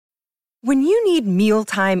When you need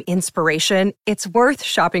mealtime inspiration, it's worth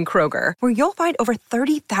shopping Kroger, where you'll find over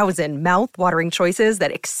 30,000 mouth-watering choices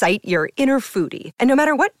that excite your inner foodie. And no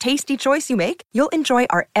matter what tasty choice you make, you'll enjoy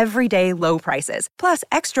our everyday low prices, plus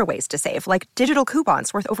extra ways to save, like digital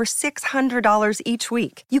coupons worth over $600 each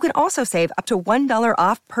week. You can also save up to $1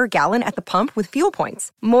 off per gallon at the pump with fuel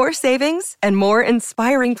points. More savings and more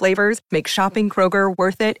inspiring flavors make shopping Kroger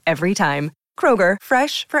worth it every time. Kroger,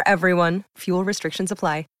 fresh for everyone. Fuel restrictions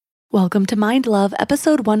apply. Welcome to Mind Love,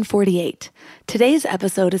 episode 148. Today's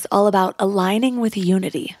episode is all about aligning with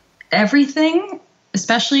unity. Everything,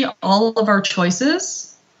 especially all of our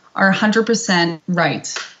choices, are 100%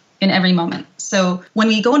 right in every moment. So when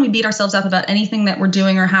we go and we beat ourselves up about anything that we're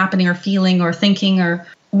doing or happening or feeling or thinking, or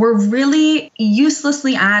we're really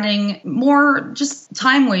uselessly adding more just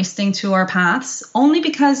time wasting to our paths, only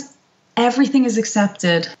because everything is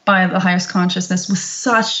accepted by the highest consciousness with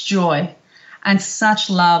such joy and such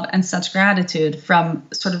love and such gratitude from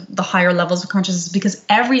sort of the higher levels of consciousness, because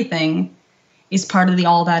everything is part of the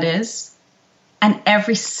all that is, and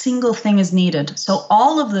every single thing is needed. So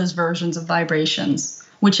all of those versions of vibrations,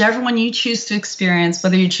 whichever one you choose to experience,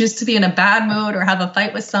 whether you choose to be in a bad mood or have a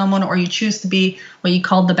fight with someone, or you choose to be what you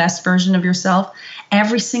call the best version of yourself,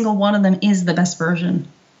 every single one of them is the best version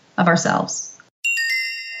of ourselves.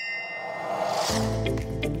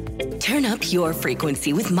 Turn up your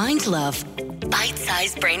frequency with Mind Love.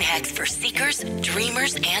 Bite-sized brain hacks for seekers,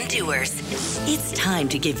 dreamers, and doers. It's time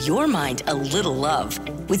to give your mind a little love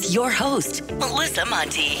with your host, Melissa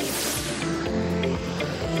Monti.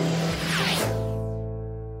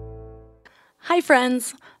 Hi,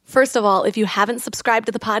 friends. First of all, if you haven't subscribed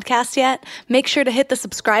to the podcast yet, make sure to hit the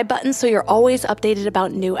subscribe button so you're always updated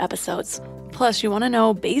about new episodes. Plus, you want to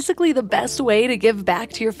know basically the best way to give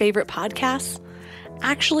back to your favorite podcasts?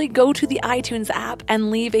 Actually go to the iTunes app and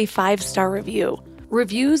leave a 5-star review.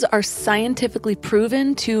 Reviews are scientifically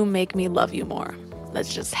proven to make me love you more.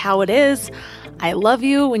 That's just how it is. I love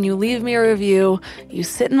you when you leave me a review. You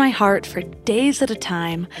sit in my heart for days at a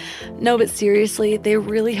time. No, but seriously, they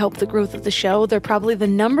really help the growth of the show. They're probably the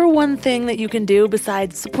number one thing that you can do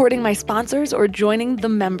besides supporting my sponsors or joining the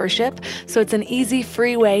membership. So it's an easy,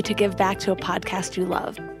 free way to give back to a podcast you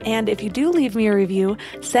love. And if you do leave me a review,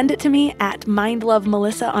 send it to me at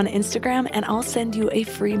MindLoveMelissa on Instagram, and I'll send you a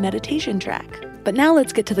free meditation track. But now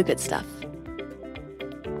let's get to the good stuff.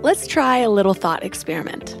 Let's try a little thought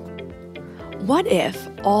experiment. What if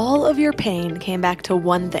all of your pain came back to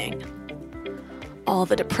one thing? All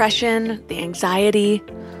the depression, the anxiety,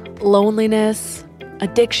 loneliness,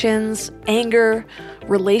 addictions, anger,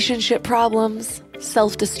 relationship problems,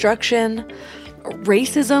 self-destruction,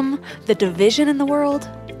 racism, the division in the world?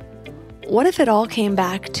 What if it all came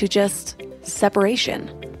back to just separation?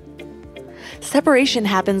 Separation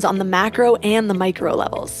happens on the macro and the micro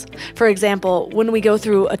levels. For example, when we go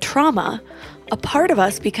through a trauma, a part of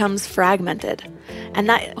us becomes fragmented. And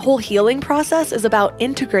that whole healing process is about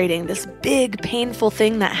integrating this big, painful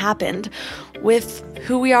thing that happened with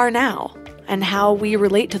who we are now and how we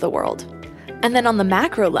relate to the world. And then on the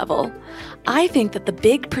macro level, I think that the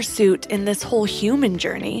big pursuit in this whole human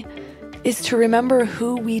journey is to remember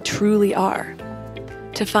who we truly are,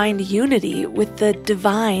 to find unity with the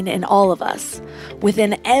divine in all of us,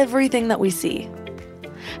 within everything that we see.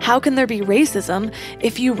 How can there be racism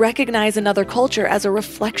if you recognize another culture as a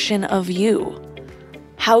reflection of you?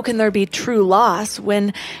 How can there be true loss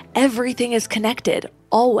when everything is connected,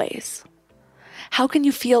 always? How can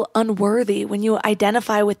you feel unworthy when you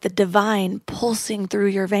identify with the divine pulsing through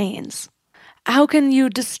your veins? How can you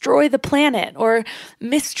destroy the planet or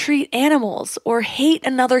mistreat animals or hate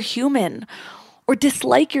another human or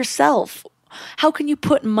dislike yourself? How can you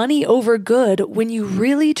put money over good when you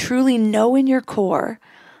really truly know in your core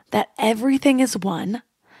that everything is one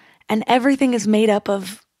and everything is made up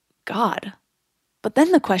of God? But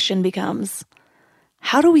then the question becomes,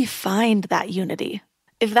 how do we find that unity?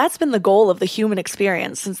 If that's been the goal of the human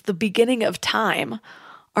experience since the beginning of time,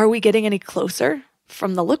 are we getting any closer?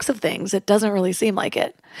 From the looks of things, it doesn't really seem like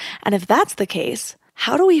it. And if that's the case,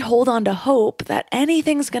 how do we hold on to hope that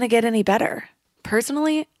anything's going to get any better?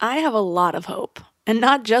 Personally, I have a lot of hope, and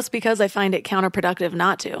not just because I find it counterproductive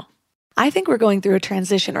not to. I think we're going through a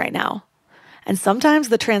transition right now, and sometimes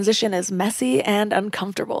the transition is messy and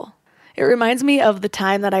uncomfortable. It reminds me of the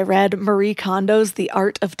time that I read Marie Kondo's The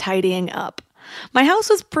Art of Tidying Up. My house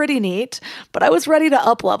was pretty neat, but I was ready to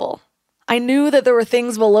up-level. I knew that there were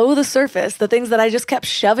things below the surface, the things that I just kept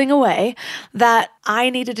shoving away, that I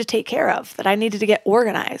needed to take care of, that I needed to get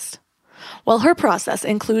organized. Well, her process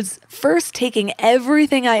includes first taking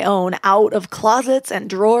everything I own out of closets and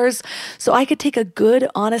drawers so I could take a good,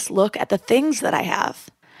 honest look at the things that I have.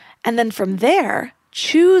 And then from there,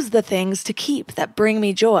 choose the things to keep that bring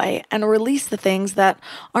me joy and release the things that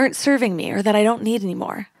aren't serving me or that I don't need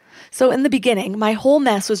anymore. So in the beginning, my whole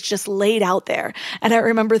mess was just laid out there. And I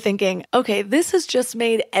remember thinking, okay, this has just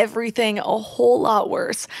made everything a whole lot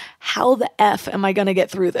worse. How the F am I going to get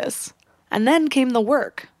through this? And then came the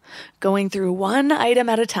work, going through one item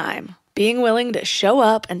at a time, being willing to show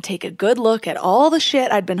up and take a good look at all the shit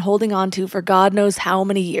I'd been holding on to for God knows how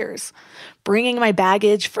many years, bringing my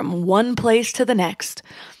baggage from one place to the next,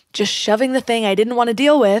 just shoving the thing I didn't want to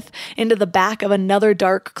deal with into the back of another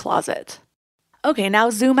dark closet. Okay, now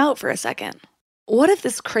zoom out for a second. What if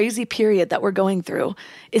this crazy period that we're going through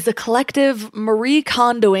is a collective Marie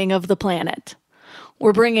Kondoing of the planet?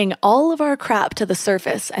 We're bringing all of our crap to the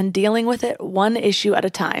surface and dealing with it one issue at a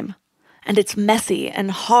time. And it's messy and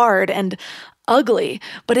hard and ugly,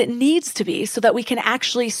 but it needs to be so that we can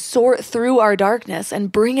actually sort through our darkness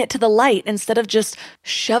and bring it to the light instead of just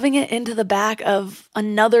shoving it into the back of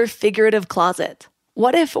another figurative closet.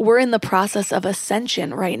 What if we're in the process of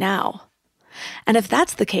ascension right now? And if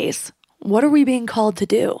that's the case, what are we being called to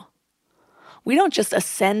do? We don't just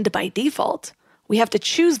ascend by default. We have to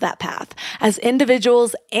choose that path as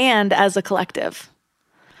individuals and as a collective.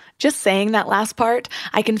 Just saying that last part,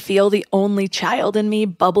 I can feel the only child in me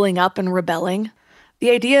bubbling up and rebelling.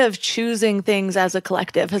 The idea of choosing things as a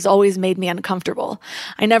collective has always made me uncomfortable.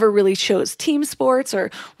 I never really chose team sports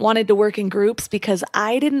or wanted to work in groups because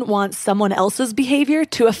I didn't want someone else's behavior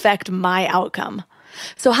to affect my outcome.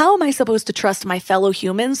 So how am I supposed to trust my fellow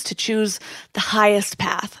humans to choose the highest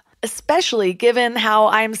path, especially given how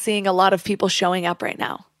I'm seeing a lot of people showing up right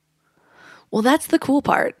now? Well, that's the cool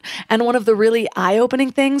part, and one of the really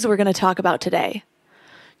eye-opening things we're going to talk about today.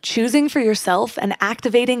 Choosing for yourself and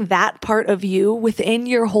activating that part of you within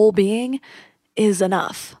your whole being is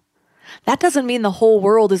enough. That doesn't mean the whole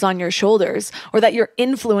world is on your shoulders or that you're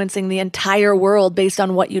influencing the entire world based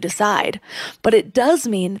on what you decide. But it does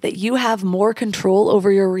mean that you have more control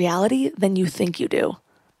over your reality than you think you do.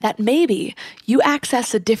 That maybe you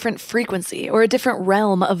access a different frequency or a different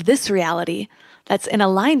realm of this reality that's in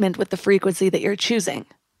alignment with the frequency that you're choosing.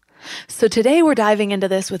 So today we're diving into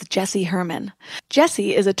this with Jessie Herman.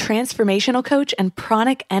 Jessie is a transformational coach and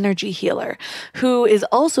pranic energy healer who is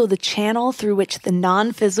also the channel through which the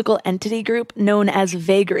non-physical entity group known as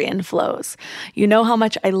Vagrian flows. You know how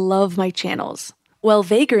much I love my channels. Well,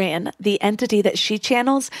 Vagrian, the entity that she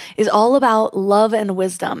channels, is all about love and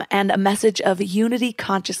wisdom and a message of unity,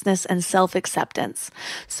 consciousness, and self-acceptance.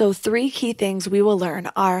 So 3 key things we will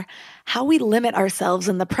learn are how we limit ourselves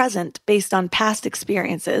in the present based on past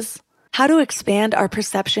experiences, how to expand our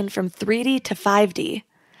perception from 3D to 5D,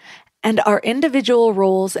 and our individual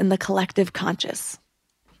roles in the collective conscious.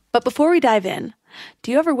 But before we dive in,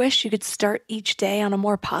 do you ever wish you could start each day on a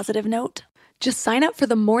more positive note? Just sign up for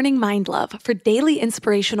the Morning Mind Love for daily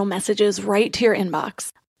inspirational messages right to your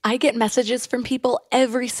inbox. I get messages from people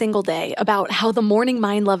every single day about how the Morning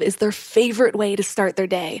Mind Love is their favorite way to start their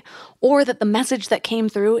day, or that the message that came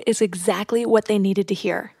through is exactly what they needed to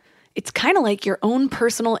hear. It's kind of like your own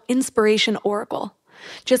personal inspiration oracle.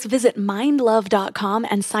 Just visit mindlove.com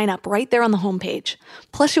and sign up right there on the homepage.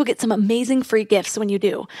 Plus, you'll get some amazing free gifts when you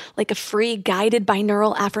do, like a free guided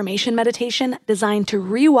binaural affirmation meditation designed to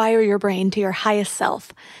rewire your brain to your highest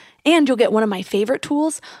self. And you'll get one of my favorite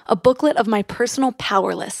tools, a booklet of my personal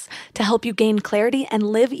power lists to help you gain clarity and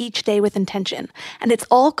live each day with intention. And it's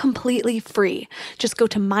all completely free. Just go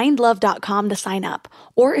to mindlove.com to sign up.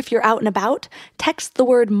 Or if you're out and about, text the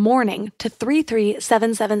word morning to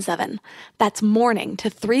 33777. That's morning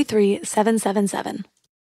to 33777.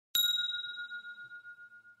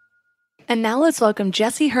 And now let's welcome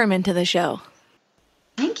Jessie Herman to the show.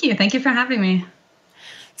 Thank you. Thank you for having me.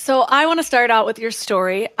 So I want to start out with your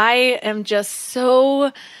story. I am just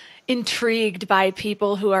so intrigued by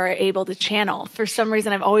people who are able to channel. For some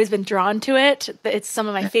reason, I've always been drawn to it. It's some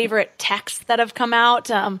of my favorite texts that have come out.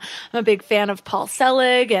 I'm a big fan of Paul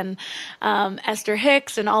Selig and Esther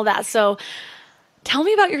Hicks and all that. So tell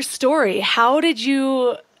me about your story. How did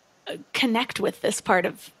you connect with this part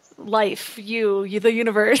of life, you the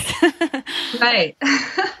universe? Right.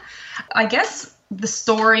 I guess the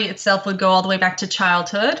story itself would go all the way back to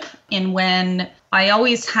childhood, in when I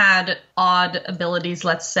always had odd abilities,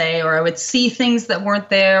 let's say, or I would see things that weren't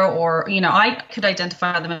there, or, I could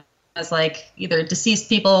identify them as like either deceased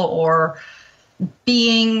people or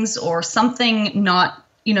beings or something not,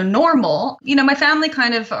 normal. My family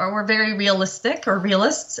kind of were very realistic or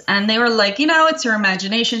realists, and they were like, it's your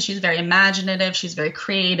imagination. She's very imaginative. She's very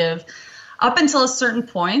creative. Up until a certain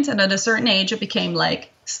point, and at a certain age, it became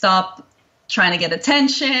like, stop trying to get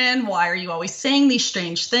attention. Why are you always saying these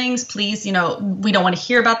strange things? Please, we don't want to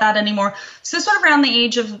hear about that anymore. So sort of around the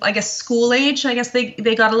age of, I guess, school age, I guess they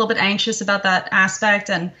got a little bit anxious about that aspect,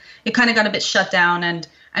 and it kind of got a bit shut down and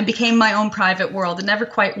became my own private world. It never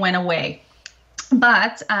quite went away.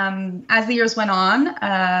 But as the years went on,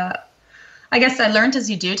 I guess I learned, as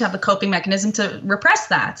you do, to have a coping mechanism to repress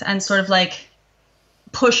that and sort of like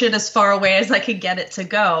push it as far away as I could get it to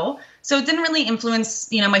go. So it didn't really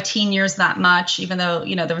influence, my teen years that much, even though,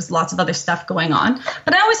 there was lots of other stuff going on.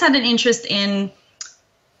 But I always had an interest in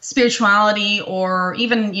spirituality or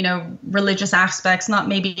even, religious aspects, not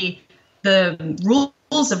maybe the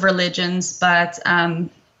rules of religions, but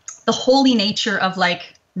the holy nature of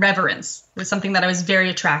like reverence was something that I was very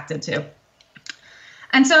attracted to.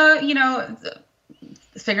 And so,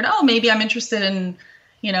 figured, maybe I'm interested in,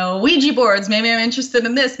 Ouija boards. Maybe I'm interested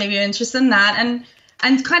in this. Maybe I'm interested in that.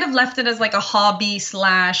 And kind of left it as like a hobby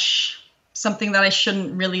 / something that I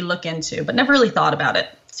shouldn't really look into, but never really thought about it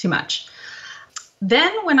too much.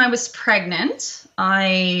 Then when I was pregnant,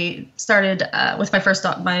 I started with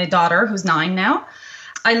my daughter, who's 9 now.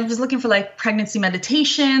 I was looking for like pregnancy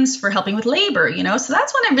meditations for helping with labor, So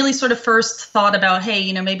that's when I really sort of first thought about,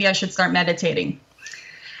 hey, maybe I should start meditating.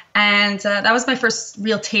 And that was my first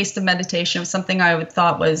real taste of meditation. It was something I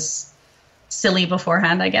thought was silly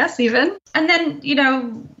beforehand, I guess, even. And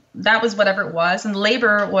then, that was whatever it was. And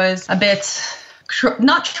labor was a bit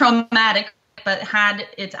not traumatic, but had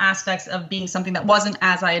its aspects of being something that wasn't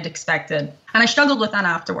as I had expected. And I struggled with that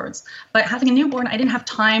afterwards. But having a newborn, I didn't have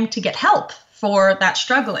time to get help for that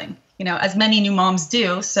struggling, as many new moms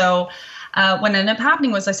do. So what ended up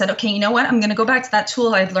happening was I said, okay, you know what? I'm going to go back to that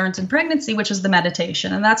tool I'd learned in pregnancy, which is the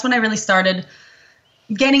meditation. And that's when I really started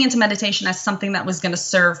getting into meditation as something that was going to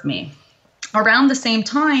serve me. Around the same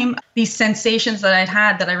time, these sensations that I'd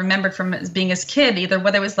had that I remembered from being a kid, either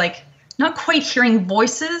whether it was like not quite hearing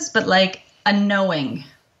voices, but like a knowing,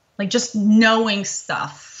 like just knowing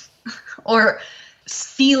stuff or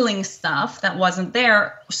feeling stuff that wasn't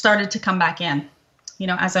there, started to come back in,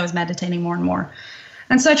 as I was meditating more and more.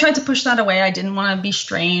 And so I tried to push that away. I didn't want to be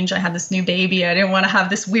strange. I had this new baby. I didn't want to have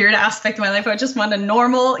this weird aspect of my life. I just want a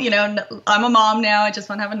normal, I'm a mom now. I just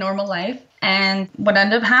want to have a normal life. And what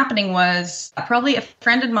ended up happening was probably a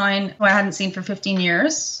friend of mine who I hadn't seen for 15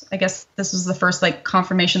 years. I guess this was the first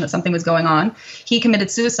confirmation that something was going on. He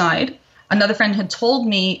committed suicide. Another friend had told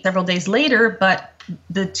me several days later, but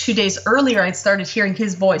the 2 days earlier, I'd started hearing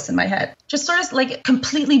his voice in my head. Just sort of like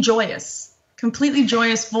completely joyous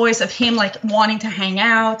voice of him like wanting to hang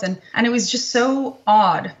out. And it was just so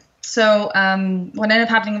odd. So what ended up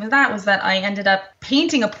happening with that was that I ended up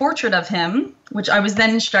painting a portrait of him, which I was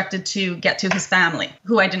then instructed to get to his family,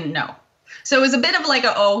 who I didn't know. So it was a bit of like,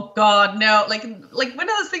 oh God, no, like one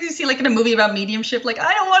of those things you see like in a movie about mediumship, like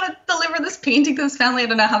I don't want to deliver this painting to this family. I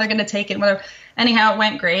don't know how they're going to take it, whatever. Anyhow, it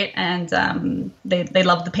went great. And they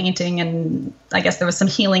loved the painting. And I guess there was some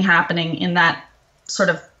healing happening in that sort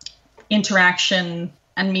of interaction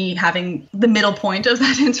and me having the middle point of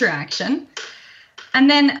that interaction. And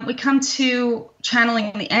then we come to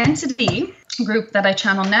channeling the entity group that I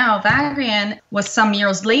channel now. Vagrian was some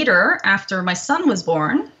years later after my son was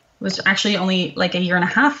born. It was actually only like a year and a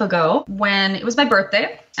half ago when it was my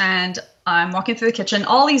birthday. And I'm walking through the kitchen.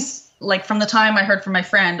 All these, like from the time I heard from my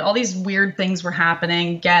friend, all these weird things were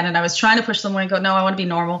happening again. And I was trying to push them away and go, no, I want to be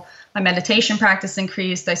normal. My meditation practice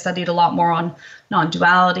increased. I studied a lot more on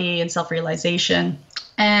non-duality and self-realization.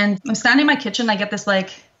 And I'm standing in my kitchen. I get this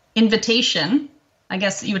like invitation, I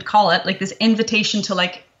guess you would call it, like this invitation to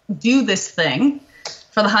like do this thing.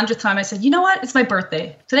 For the 100th time, I said, you know what? It's my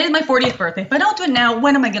birthday. Today is my 40th birthday. If I don't do it now,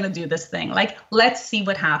 when am I going to do this thing? Like, let's see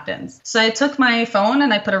what happens. So I took my phone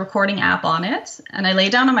and I put a recording app on it. And I lay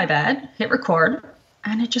down on my bed, hit record,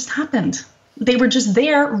 and it just happened. They were just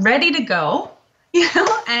there, ready to go,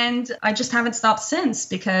 and I just haven't stopped since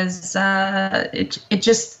because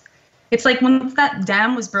it's like when that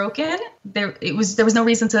dam was broken, there was no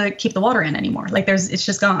reason to keep the water in anymore. Like it's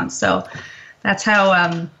just gone. So that's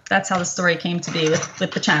how the story came to be with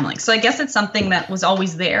the channeling. So I guess it's something that was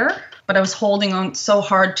always there, but I was holding on so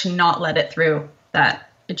hard to not let it through that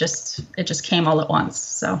it just came all at once.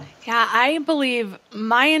 So yeah, I believe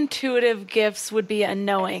my intuitive gifts would be a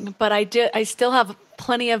knowing, but I still have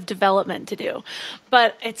plenty of development to do.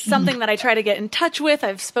 But it's something that I try to get in touch with.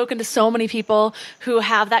 I've spoken to so many people who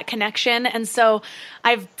have that connection. And so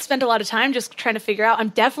I've spent a lot of time just trying to figure out. I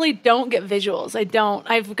definitely don't get visuals.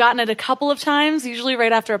 I've gotten it a couple of times, usually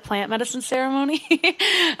right after a plant medicine ceremony.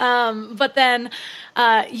 But then,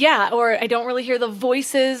 or I don't really hear the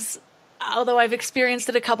voices although I've experienced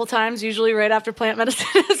it a couple times, usually right after plant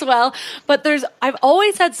medicine as well. But I've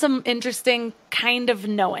always had some interesting kind of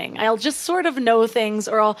knowing. I'll just sort of know things,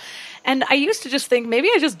 and I used to just think maybe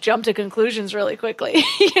I just jump to conclusions really quickly,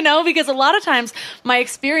 because a lot of times my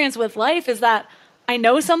experience with life is that I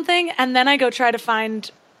know something and then I go try to find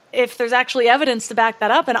if there's actually evidence to back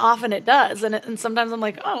that up, and often it does. And sometimes I'm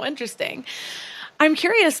like, oh, interesting. I'm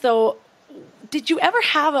curious though, did you ever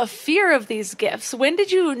have a fear of these gifts? When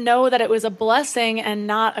did you know that it was a blessing and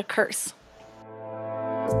not a curse?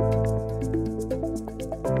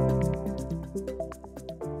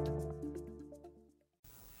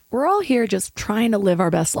 We're all here just trying to live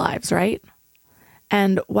our best lives, right?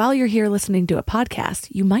 And while you're here listening to a podcast,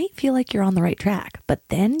 you might feel like you're on the right track, but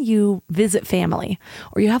then you visit family,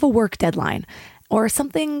 or you have a work deadline, or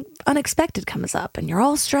something unexpected comes up and you're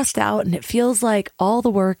all stressed out and it feels like all the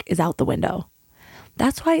work is out the window.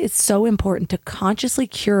 That's why it's so important to consciously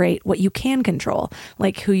curate what you can control,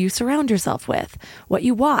 like who you surround yourself with, what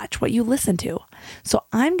you watch, what you listen to. So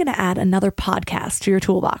I'm going to add another podcast to your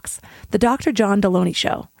toolbox, The Dr. John Deloney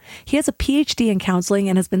Show. He has a PhD in counseling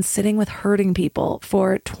and has been sitting with hurting people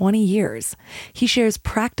for 20 years. He shares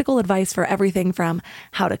practical advice for everything from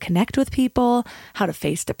how to connect with people, how to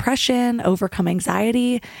face depression, overcome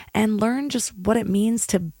anxiety, and learn just what it means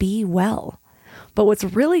to be well. But what's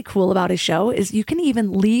really cool about his show is you can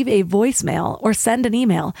even leave a voicemail or send an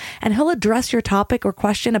email, and he'll address your topic or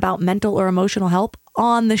question about mental or emotional help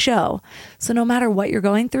on the show. So no matter what you're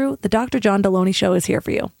going through, the Dr. John Deloney Show is here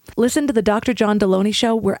for you. Listen to the Dr. John Deloney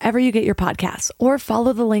Show wherever you get your podcasts, or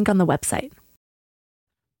follow the link on the website.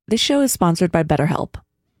 This show is sponsored by BetterHelp.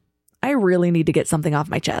 I really need to get something off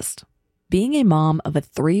my chest. Being a mom of a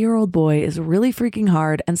 3-year-old boy is really freaking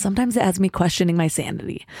hard, and sometimes it has me questioning my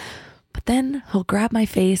sanity. But then he'll grab my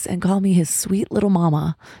face and call me his sweet little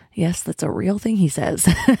mama. Yes, that's a real thing he says.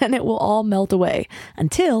 And it will all melt away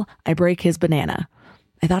until I break his banana.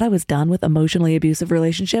 I thought I was done with emotionally abusive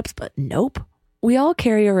relationships, but nope. We all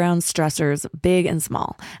carry around stressors, big and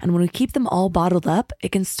small. And when we keep them all bottled up,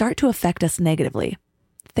 it can start to affect us negatively.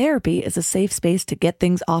 Therapy is a safe space to get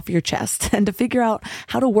things off your chest and to figure out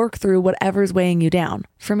how to work through whatever's weighing you down.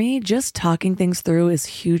 For me, just talking things through is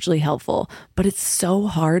hugely helpful, but it's so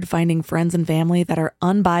hard finding friends and family that are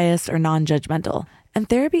unbiased or non-judgmental. And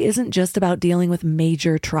therapy isn't just about dealing with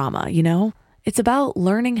major trauma, It's about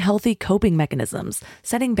learning healthy coping mechanisms,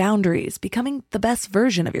 setting boundaries, becoming the best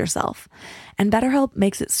version of yourself. And BetterHelp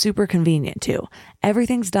makes it super convenient too.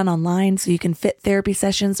 Everything's done online so you can fit therapy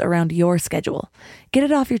sessions around your schedule. Get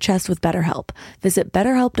it off your chest with BetterHelp. Visit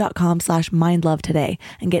betterhelp.com/mindlove today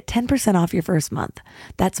and get 10% off your first month.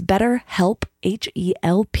 That's BetterHelp,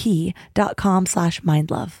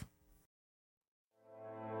 HELP.com/mindlove.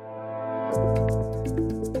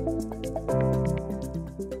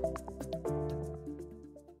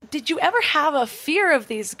 Did you ever have a fear of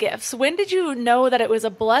these gifts? When did you know that it was a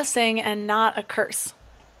blessing and not a curse?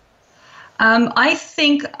 I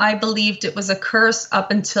think I believed it was a curse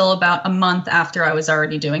up until about a month after I was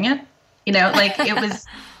already doing it. It was,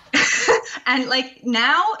 and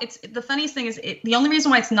now the funniest thing is the only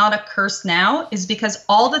reason why it's not a curse now is because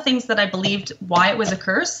all the things that I believed why it was a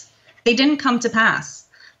curse, they didn't come to pass.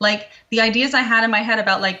 Like the ideas I had in my head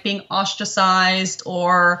about being ostracized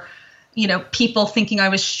or people thinking I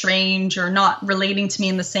was strange or not relating to me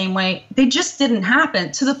in the same way, they just didn't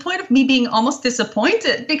happen, to the point of me being almost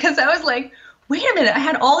disappointed, because I was like, wait a minute, I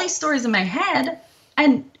had all these stories in my head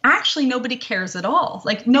and actually nobody cares at all.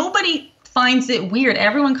 Nobody finds it weird.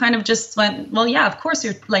 Everyone kind of just went, well, yeah, of course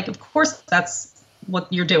of course that's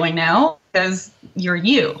what you're doing now because you're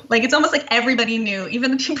you. It's almost like everybody knew,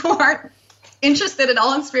 even the people who aren't interested at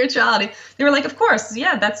all in spirituality. They were like, of course,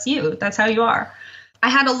 yeah, that's you. That's how you are. I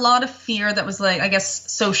had a lot of fear that was I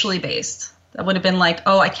guess, socially based. That would have been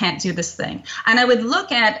oh, I can't do this thing. And I would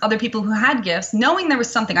look at other people who had gifts, knowing there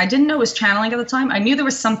was something. I didn't know it was channeling at the time. I knew there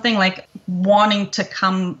was something wanting to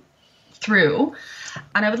come through.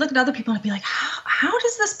 And I would look at other people and I'd be like, how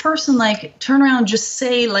does this person turn around and just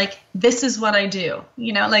say this is what I do?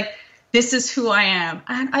 This is who I am.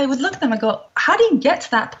 And I would look at them and go, how do you get to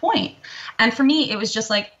that point? And for me, it was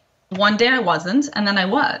just one day I wasn't, and then I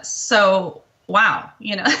was. So wow,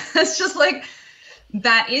 it's just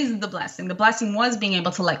that is the blessing. The blessing was being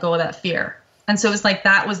able to let go of that fear. And so it's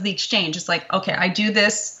that was the exchange. It's okay, I do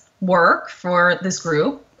this work for this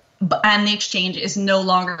group, and the exchange is no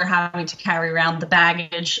longer having to carry around the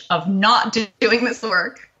baggage of not doing this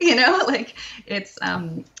work. It's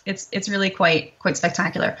really quite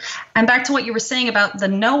spectacular. And back to what you were saying about the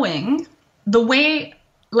knowing, the way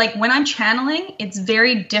like when I'm channeling, it's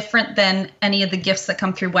very different than any of the gifts that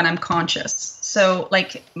come through when I'm conscious. So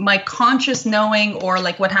like my conscious knowing or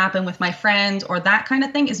like what happened with my friend or that kind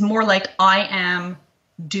of thing is more like I am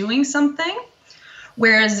doing something.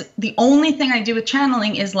 Whereas the only thing I do with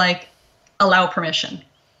channeling is like allow permission.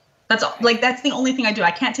 That's the only thing I do.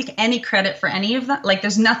 I can't take any credit for any of that. Like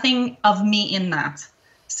there's nothing of me in that.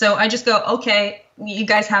 So I just go, okay, you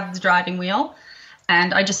guys have the driving wheel,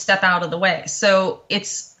 and I just step out of the way. So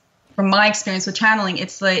it's, from my experience with channeling,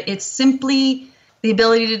 it's simply the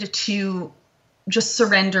ability to just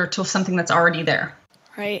surrender to something that's already there.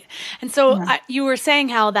 Right. And so you were saying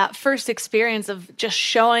how that first experience of just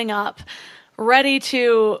showing up ready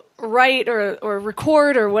to write or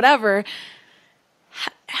record or whatever,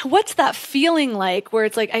 what's that feeling like where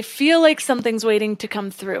it's like, I feel like something's waiting to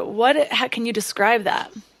come through? How can you describe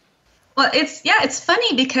that? Well, it's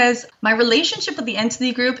funny because my relationship with the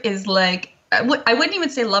entity group is like, I wouldn't even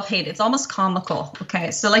say love-hate. It's almost comical.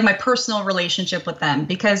 Okay. So like my personal relationship with them,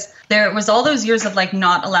 because there was all those years of like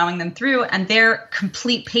not allowing them through and their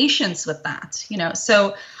complete patience with that,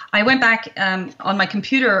 So I went back on my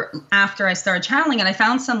computer after I started channeling, and I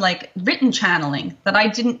found some like written channeling that I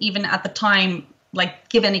didn't even at the time like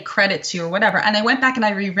give any credit to or whatever. And I went back and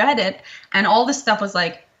I reread it, and all this stuff was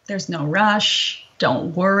like, there's no rush.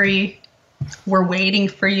 Don't worry. We're waiting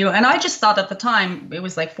for you. And I just thought at the time, it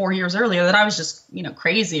was like 4 years earlier, that I was just,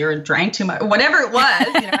 crazy or drank too much, or whatever it was,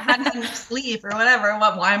 I hadn't had enough sleep or whatever.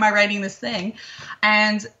 Why am I writing this thing?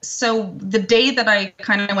 And so the day that I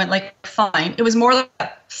kind of went like, fine, it was more like,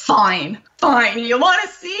 fine. You want to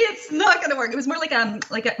see? It's not going to work. It was more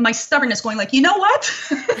like my stubbornness going like, you know what?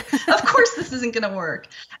 Of course this isn't going to work.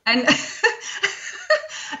 And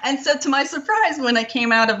and so to my surprise, when I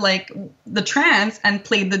came out of like the trance and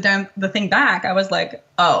played the thing back, I was like,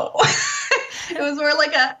 oh, it was more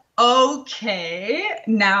like okay,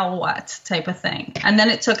 now what type of thing. And then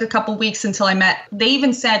it took a couple weeks until I met, they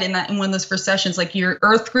even said in one of those first sessions, like your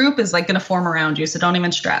earth group is like going to form around you. So don't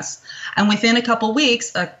even stress. And within a couple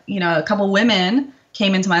weeks, a couple women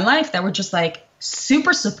came into my life that were just like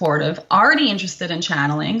super supportive, already interested in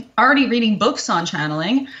channeling, already reading books on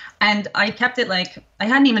channeling. And I kept it like, I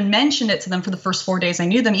hadn't even mentioned it to them for the first 4 days I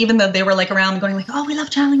knew them, even though they were like around going like, oh, we love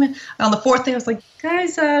channeling. And on the fourth day, I was like,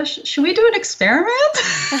 guys, should we do an experiment?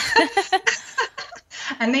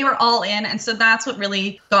 And they were all in. And so that's what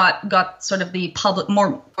really got sort of the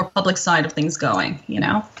more public side of things going,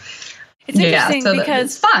 It's interesting because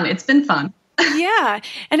it's fun. It's been fun. Yeah.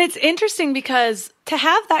 And it's interesting because to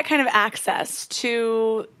have that kind of access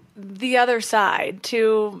to the other side,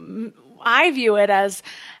 I view it as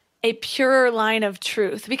a pure line of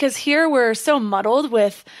truth, because here we're so muddled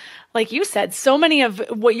with, like you said, so many of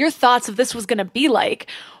what your thoughts of this was going to be like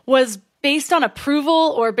was based on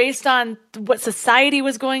approval or based on what society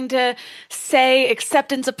was going to say,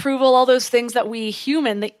 acceptance, approval, all those things that we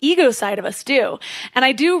human, the ego side of us do. And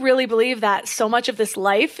I do really believe that so much of this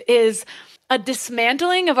life is a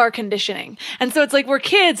dismantling of our conditioning. And so it's like we're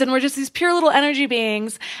kids and we're just these pure little energy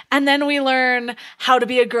beings. And then we learn how to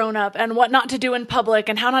be a grown-up and what not to do in public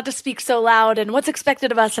and how not to speak so loud and what's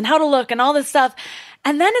expected of us and how to look and all this stuff.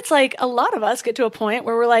 And then it's like a lot of us get to a point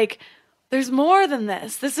where we're like, there's more than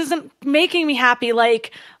this. This isn't making me happy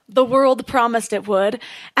like the world promised it would.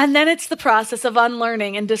 And then it's the process of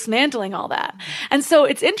unlearning and dismantling all that. And so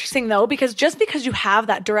it's interesting though, because just because you have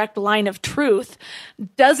that direct line of truth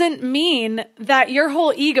doesn't mean that your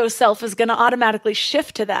whole ego self is going to automatically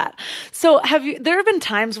shift to that. So there have been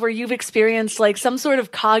times where you've experienced like some sort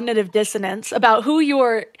of cognitive dissonance about who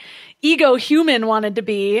your ego human wanted to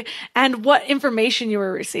be and what information you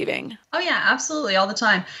were receiving? Oh yeah, absolutely, all the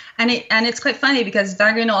time. And it's quite funny because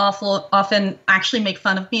Vagrino often actually make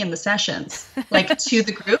fun of me in the sessions, like to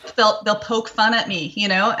the group. They'll poke fun at me,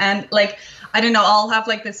 and like, I don't know, I'll have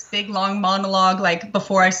like this big long monologue like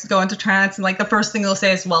before I go into trance, and like the first thing they'll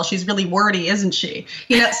say is, well, she's really wordy, isn't she?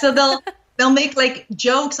 So they'll make like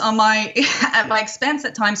jokes at my expense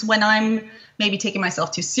at times when I'm maybe taking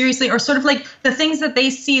myself too seriously, or sort of like the things that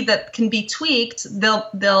they see that can be tweaked,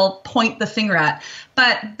 they'll point the finger at.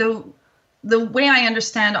 But the way I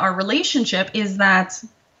understand our relationship is that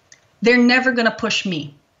they're never going to push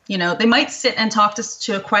me. They might sit and talk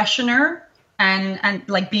to a questioner and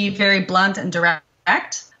like be very blunt and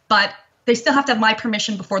direct, but they still have to have my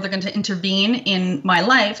permission before they're going to intervene in my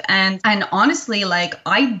life. And honestly, like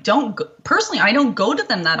I don't go to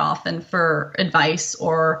them that often for advice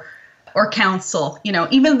or counsel,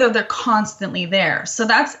 even though they're constantly there. So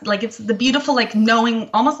that's like, it's the beautiful, like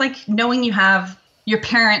almost like knowing you have your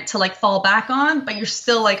parent to like fall back on, but you're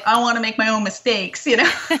still like, I want to make my own mistakes, or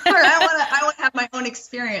I want to have my own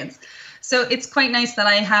experience. So it's quite nice that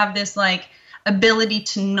I have this like ability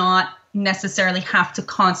to not necessarily have to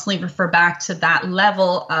constantly refer back to that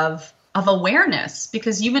level of awareness,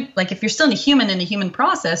 because you would, like, if you're still a human in a human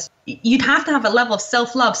process, you'd have to have a level of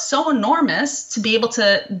self-love so enormous to be able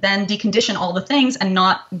to then decondition all the things and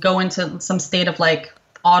not go into some state of like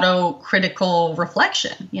auto-critical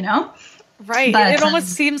reflection, you know? Right. But, it almost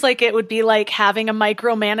seems like it would be like having a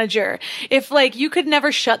micromanager. If like you could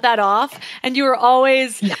never shut that off and you were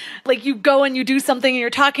always like, you go and you do something and you're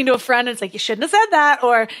talking to a friend and it's like, you shouldn't have said that,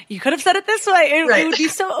 or you could have said it this way. It would be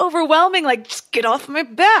so overwhelming. Like, just get off my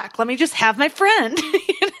back. Let me just have my friend,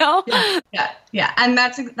 you know? Yeah. And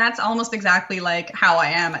that's almost exactly like how I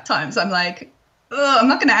am at times. I'm like, I'm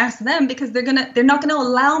not going to ask them because they're not going to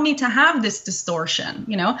allow me to have this distortion,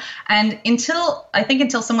 you know? And until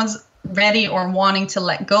someone's ready or wanting to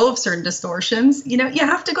let go of certain distortions, you know, you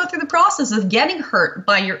have to go through the process of getting hurt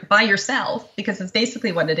by yourself, because it's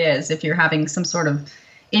basically what it is if you're having some sort of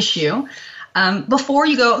issue, before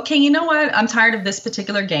you go, okay, you know what, I'm tired of this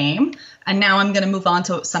particular game and now I'm going to move on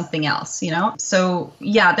to something else, you know? So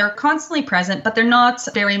yeah, they're constantly present, but they're not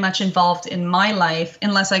very much involved in my life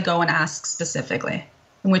unless I go and ask specifically,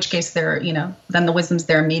 in which case they're, you know, then the wisdom's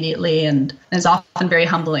there immediately and is often very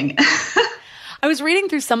humbling. I was reading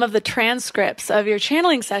through some of the transcripts of your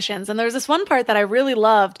channeling sessions, and there was this one part that I really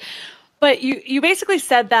loved. But you basically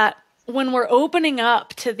said that when we're opening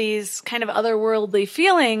up to these kind of otherworldly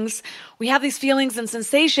feelings, we have these feelings and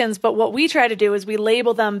sensations, but what we try to do is we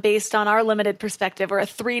label them based on our limited perspective, or a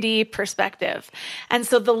 3D perspective. And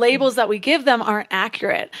so the labels that we give them aren't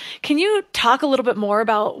accurate. Can you talk a little bit more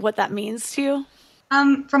about what that means to you?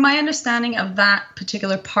 From my understanding of that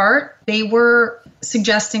particular part, they were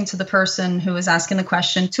suggesting to the person who was asking the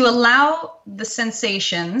question to allow the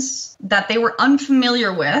sensations that they were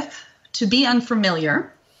unfamiliar with to be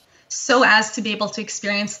unfamiliar, so as to be able to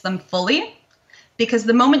experience them fully. Because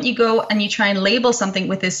the moment you go and you try and label something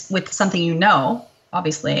with something you know,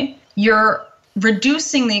 obviously, you're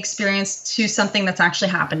reducing the experience to something that's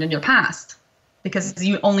actually happened in your past, because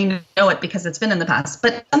you only know it because it's been in the past.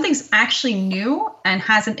 But if something's actually new and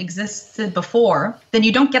hasn't existed before, then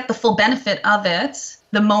you don't get the full benefit of it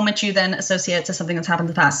the moment you then associate it to something that's happened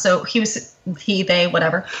in the past. So they,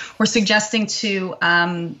 whatever, were suggesting to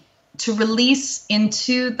release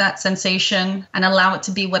into that sensation and allow it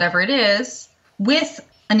to be whatever it is, with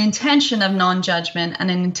an intention of non-judgment and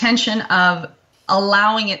an intention of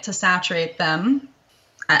allowing it to saturate them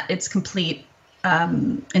at its complete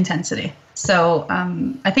intensity. So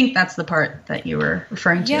I think that's the part that you were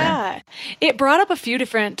referring to. Yeah, it brought up a few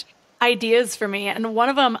different ideas for me. And one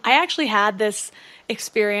of them, I actually had this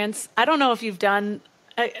experience. I don't know if you've done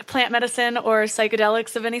plant medicine or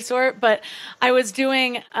psychedelics of any sort, but I was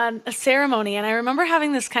doing a ceremony, and I remember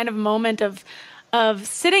having this kind of moment of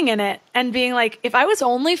sitting in it and being like, if I was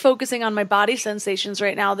only focusing on my body sensations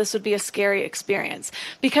right now, this would be a scary experience,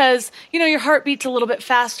 because, you know, your heart beats a little bit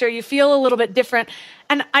faster, you feel a little bit different.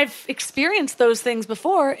 And I've experienced those things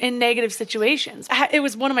before in negative situations. It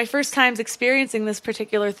was one of my first times experiencing this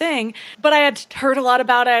particular thing, but I had heard a lot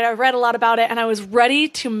about it, I read a lot about it, and I was ready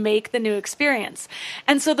to make the new experience.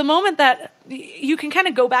 And so the moment that you can kind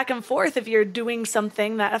of go back and forth if you're doing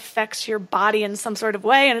something that affects your body in some sort of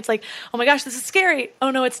way, and it's like, oh my gosh, this is scary.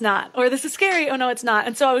 Oh no, it's not. Or this is scary. Oh no, it's not.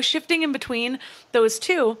 And so I was shifting in between those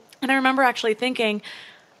two. And I remember actually thinking,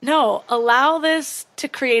 no, allow this to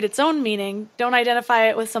create its own meaning. Don't identify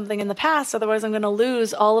it with something in the past. Otherwise, I'm going to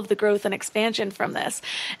lose all of the growth and expansion from this.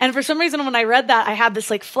 And for some reason, when I read that, I had this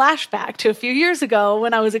like flashback to a few years ago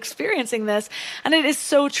when I was experiencing this. And it is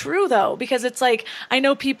so true, though, because it's like, I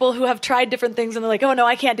know people who have tried different things and they're like, oh, no,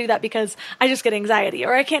 I can't do that because I just get anxiety,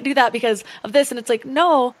 or I can't do that because of this. And it's like,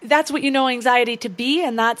 no, that's what you know anxiety to be.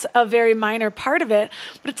 And that's a very minor part of it.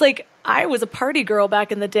 But it's like, I was a party girl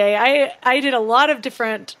back in the day. I did a lot of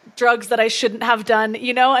different drugs that I shouldn't have done,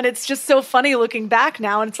 you know, and it's just so funny looking back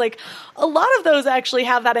now. And it's like, a lot of those actually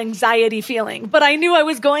have that anxiety feeling, but I knew I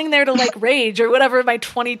was going there to like rage or whatever my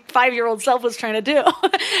 25-year-old self was trying to do.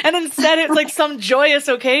 And instead it's like some joyous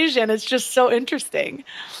occasion. It's just so interesting.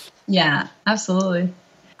 Yeah, absolutely.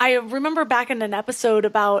 I remember back in an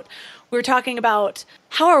episode we were talking about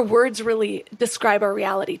how our words really describe our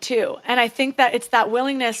reality too. And I think that it's that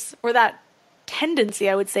willingness, or that tendency,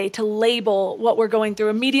 I would say, to label what we're going through,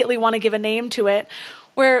 immediately want to give a name to it,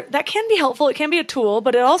 where that can be helpful. It can be a tool,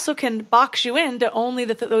 but it also can box you into only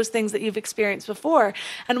those things that you've experienced before.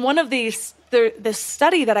 And one of this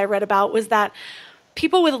study that I read about was that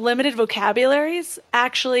people with limited vocabularies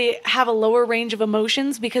actually have a lower range of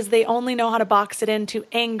emotions because they only know how to box it into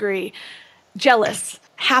angry, jealous,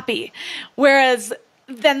 happy. Whereas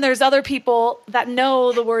then there's other people that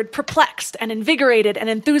know the word perplexed and invigorated and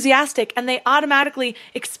enthusiastic, and they automatically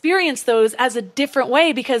experience those as a different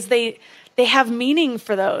way because they have meaning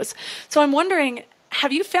for those. So I'm wondering,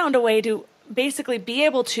 have you found a way to basically be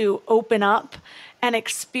able to open up and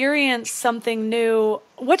experience something new?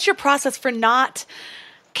 What's your process for not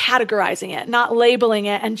categorizing it, not labeling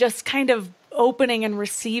it, and just kind of opening and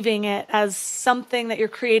receiving it as something that you're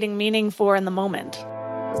creating meaning for in the moment?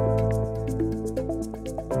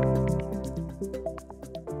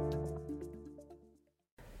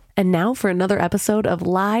 And now for another episode of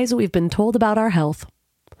Lies We've Been Told About Our Health.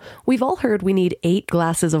 We've all heard we need 8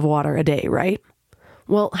 glasses of water a day, right?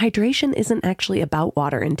 Well, hydration isn't actually about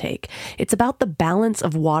water intake. It's about the balance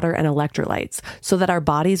of water and electrolytes so that our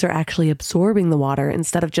bodies are actually absorbing the water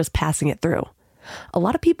instead of just passing it through. A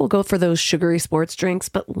lot of people go for those sugary sports drinks,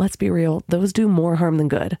 but let's be real, those do more harm than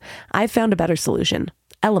good. I've found a better solution.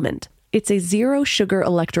 Element. It's a zero sugar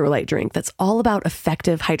electrolyte drink that's all about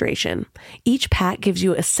effective hydration. Each pack gives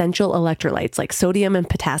you essential electrolytes like sodium and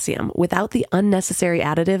potassium without the unnecessary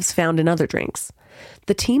additives found in other drinks.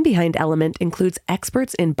 The team behind Element includes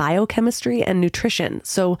experts in biochemistry and nutrition,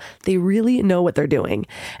 so they really know what they're doing.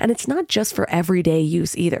 And it's not just for everyday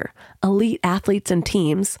use either. Elite athletes and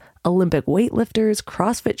teams, Olympic weightlifters,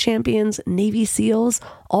 CrossFit champions, Navy SEALs,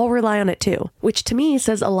 all rely on it too, which to me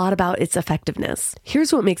says a lot about its effectiveness.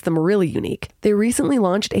 Here's what makes them really unique. They recently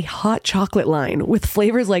launched a hot chocolate line with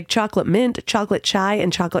flavors like chocolate mint, chocolate chai,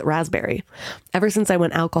 and chocolate raspberry. Ever since I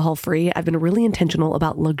went alcohol-free, I've been really intentional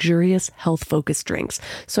about luxurious, health-focused drinks,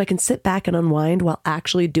 so I can sit back and unwind while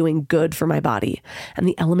actually doing good for my body. And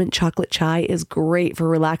the Element chocolate chai is great for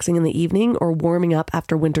relaxing in the evening or warming up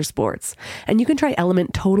after winter sports. And you can try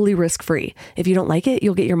Element totally risk-free. If you don't like it,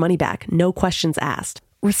 you'll get your money back, no questions asked.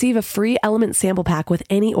 Receive a free Element sample pack with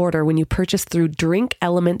any order when you purchase through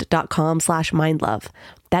drinkelement.com/mindlove.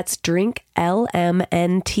 That's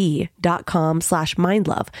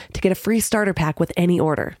drinklmnt.com/mindlove to get a free starter pack with any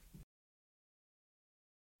order.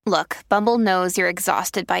 Look, Bumble knows you're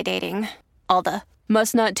exhausted by dating. All the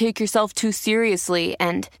must not take yourself too seriously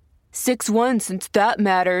and 6'1" since that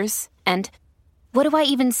matters. And what do I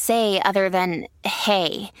even say other than,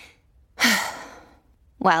 hey?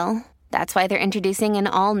 Well, that's why they're introducing an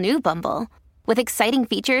all-new Bumble with exciting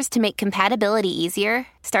features to make compatibility easier,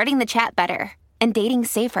 starting the chat better, and dating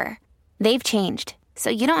safer. They've changed,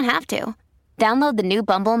 so you don't have to. Download the new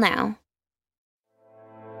Bumble now.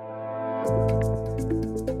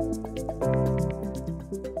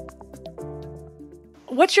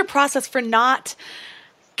 What's your process for not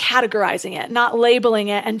categorizing it, not labeling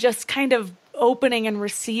it, and just kind of opening and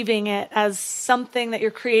receiving it as something that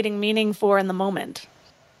you're creating meaning for in the moment?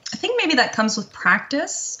 I think maybe that comes with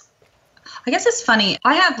practice. I guess it's funny.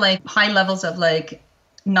 I have like high levels of like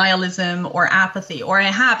nihilism or apathy, or I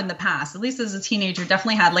have in the past, at least as a teenager,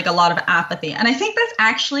 definitely had like a lot of apathy. And I think that's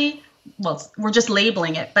actually, well, we're just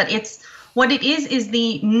labeling it, but it's what it is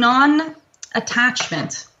the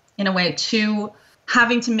non-attachment in a way to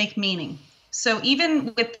having to make meaning. So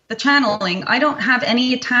even with the channeling, I don't have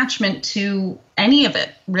any attachment to any of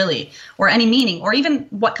it really, or any meaning, or even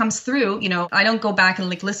what comes through. You know, I don't go back and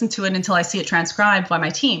like listen to it until I see it transcribed by my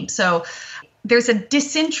team. So there's a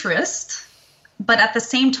disinterest, but at the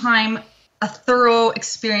same time, a thorough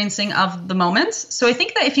experiencing of the moment. So I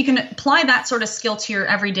think that if you can apply that sort of skill to your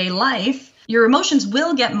everyday life, your emotions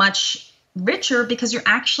will get much richer because you're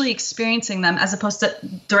actually experiencing them, as opposed to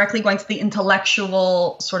directly going to the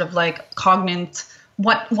intellectual sort of like cognate,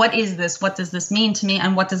 what is this? What does this mean to me?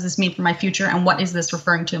 And what does this mean for my future? And what is this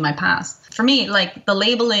referring to in my past? For me, like the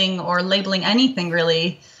labeling or labeling anything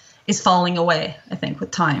really is falling away, I think,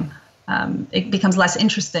 with time. It becomes less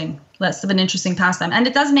of an interesting pastime. And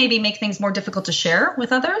it does maybe make things more difficult to share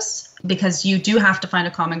with others because you do have to find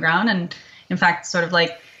a common ground. And in fact, sort of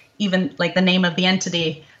like even like the name of the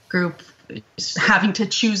entity group, having to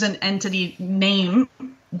choose an entity name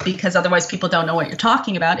because otherwise people don't know what you're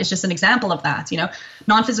talking about is just an example of that. You know,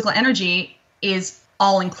 non-physical energy is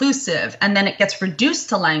all inclusive, and then it gets reduced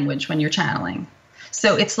to language when you're channeling.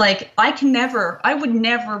 So it's like I would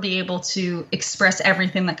never be able to express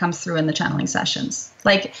everything that comes through in the channeling sessions.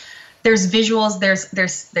 Like there's visuals,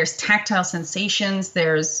 there's tactile sensations,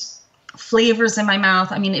 there's flavors in my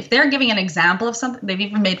mouth. I mean, if they're giving an example of something, they've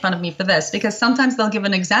even made fun of me for this, because sometimes they'll give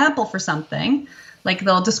an example for something, like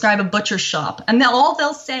they'll describe a butcher shop, and all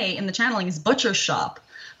they'll say in the channeling is butcher shop.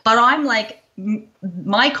 But I'm like,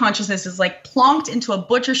 my consciousness is like plonked into a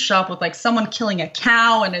butcher shop with like someone killing a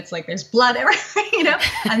cow, and it's like there's blood everywhere, you know,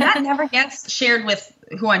 and that never gets shared with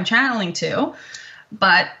who I'm channeling to.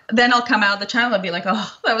 But then I'll come out of the channel and be like,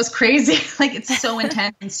 oh, that was crazy. Like it's so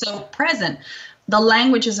intense and so present. the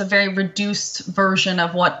language is a very reduced version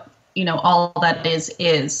of what, all that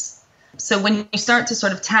is. So when you start to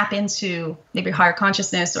sort of tap into maybe higher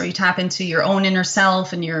consciousness, or you tap into your own inner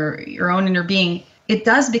self and your own inner being, it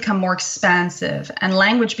does become more expansive, and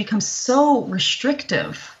language becomes so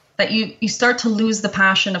restrictive that you start to lose the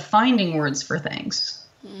passion of finding words for things.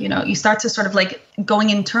 You start to sort of like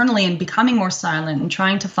going internally and becoming more silent and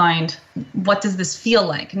trying to find, what does this feel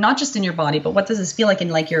like? Not just in your body, but what does this feel like in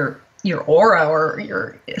like your aura or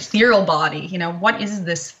your ethereal body? What is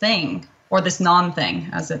this thing, or this non-thing,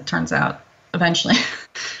 as it turns out eventually?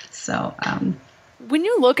 So when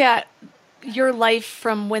you look at your life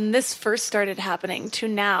from when this first started happening to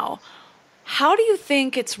now, how do you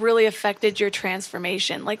think it's really affected your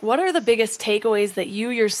transformation? Like, what are the biggest takeaways that you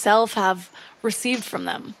yourself have received from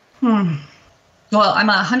them? Well, I'm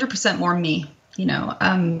 100% more me.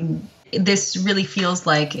 This really feels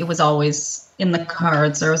like it was always in the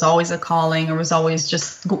cards. There was always a calling, or was always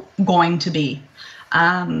just going to be.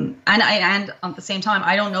 And at the same time,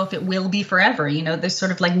 I don't know if it will be forever. There's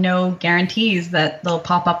sort of like no guarantees that they'll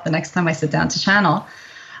pop up the next time I sit down to channel.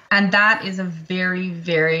 And that is a very,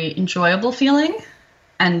 very enjoyable feeling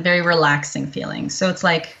and very relaxing feeling. So it's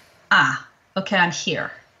like, okay, I'm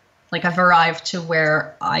here. Like, I've arrived to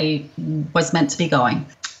where I was meant to be going.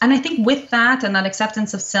 And I think with that, and that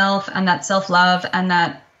acceptance of self, and that self-love, and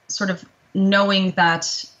that sort of knowing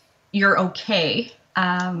that you're okay,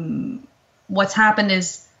 what's happened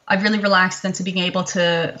is I've really relaxed into being able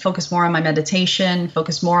to focus more on my meditation,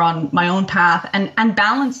 focus more on my own path, and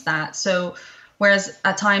balance that. So whereas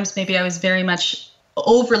at times maybe I was very much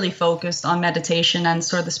overly focused on meditation and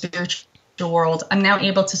sort of the spiritual world, I'm now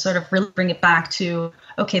able to sort of really bring it back to,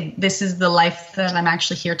 okay, this is the life that I'm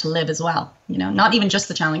actually here to live as well. Not even just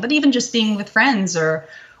the channeling, but even just being with friends or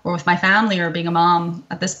with my family, or being a mom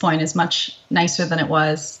at this point is much nicer than it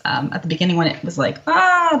was at the beginning, when it was like,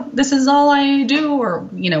 this is all I do, or,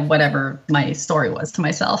 whatever my story was to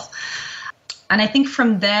myself. And I think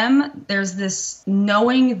from them, there's this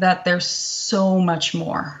knowing that there's so much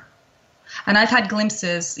more. And I've had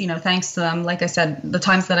glimpses, thanks to them, like I said, the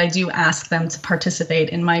times that I do ask them to participate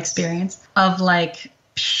in my experience, of like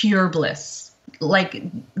pure bliss. Like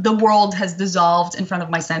the world has dissolved in front of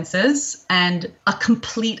my senses, and a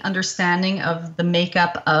complete understanding of the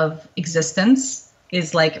makeup of existence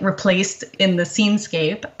is like replaced in the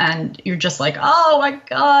scenescape, and you're just like, oh my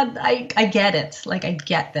God, I get it. Like, I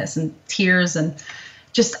get this, and tears, and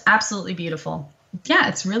just absolutely beautiful. Yeah,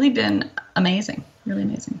 it's really been amazing, really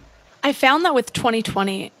amazing. I found that with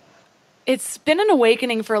 2020, it's been an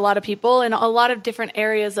awakening for a lot of people in a lot of different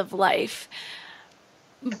areas of life.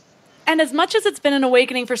 And as much as it's been an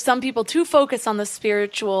awakening for some people to focus on the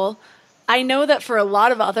spiritual, I know that for a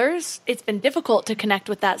lot of others, it's been difficult to connect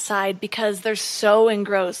with that side because they're so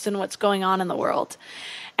engrossed in what's going on in the world.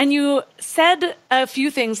 And you said a few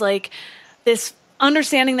things like this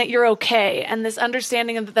understanding that you're okay, and this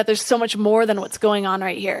understanding that there's so much more than what's going on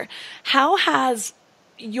right here. How has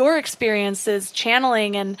your experiences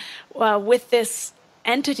channeling and with this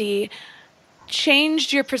entity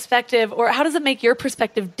changed your perspective, or how does it make your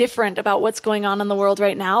perspective different about what's going on in the world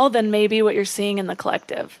right now than maybe what you're seeing in the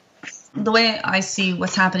collective? The way I see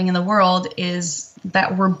what's happening in the world is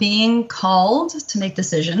that we're being called to make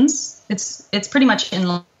decisions. It's pretty much in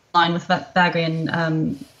line with what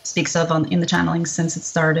Bagrian speaks of in the channeling since it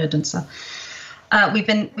started, and so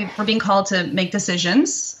we're being called to make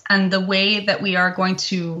decisions, and the way that we are going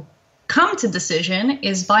to come to decision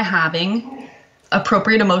is by having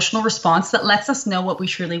appropriate emotional response that lets us know what we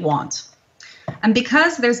truly want. And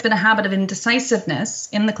because there's been a habit of indecisiveness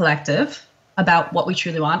in the collective about what we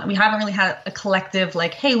truly want, and we haven't really had a collective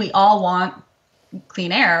like, hey, we all want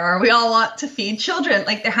clean air, or we all want to feed children.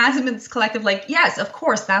 Like, there hasn't been this collective like, yes, of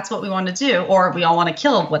course, that's what we want to do, or we all want to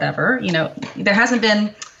kill whatever. There hasn't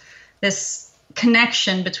been this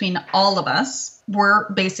connection between all of us. We're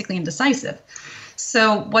basically indecisive.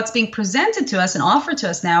 So what's being presented to us and offered to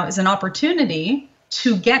us now is an opportunity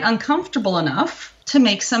to get uncomfortable enough to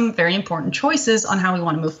make some very important choices on how we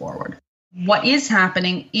want to move forward. What is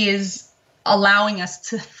happening is allowing us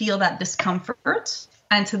to feel that discomfort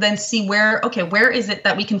and to then see where is it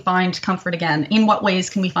that we can find comfort again? In what ways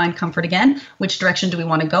can we find comfort again? Which direction do we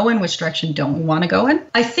want to go in? Which direction don't we want to go in?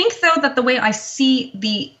 I think, though, that the way I see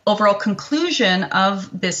the overall conclusion of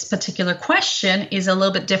this particular question is a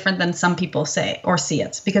little bit different than some people say or see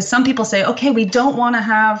it. Because some people say, okay, we don't want to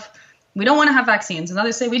have vaccines. And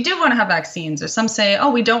others say, we do want to have vaccines. Or some say,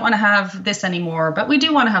 oh, we don't want to have this anymore, but we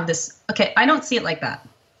do want to have this. Okay, I don't see it like that.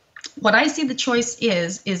 What I see the choice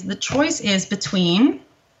is the choice is between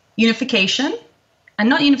unification, and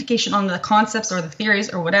not unification on the concepts or the theories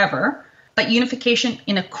or whatever, but unification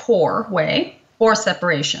in a core way or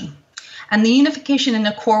separation. And the unification in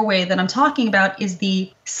a core way that I'm talking about is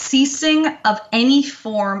the ceasing of any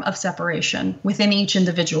form of separation within each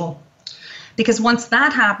individual. Because once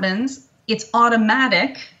that happens, it's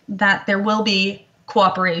automatic that there will be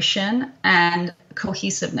cooperation and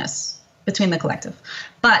cohesiveness between the collective.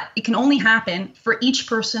 But it can only happen for each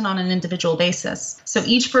person on an individual basis. So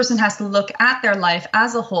each person has to look at their life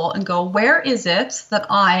as a whole and go, where is it that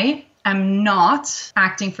I am not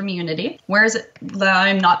acting from unity? Where is it that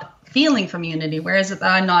I'm not feeling from unity? Where is it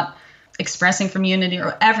that I'm not expressing from unity,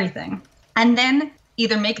 or everything? And then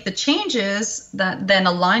either make the changes that then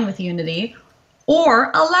align with unity,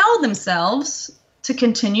 or allow themselves to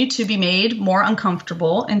continue to be made more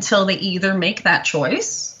uncomfortable until they either make that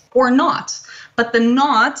choice or not. But the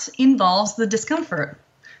not involves the discomfort.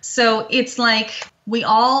 So it's like we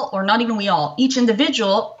all, or not even we all, each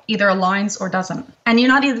individual either aligns or doesn't. And you're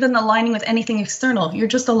not even aligning with anything external. You're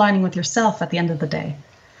just aligning with yourself at the end of the day.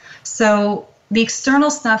 So the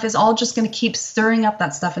external stuff is all just going to keep stirring up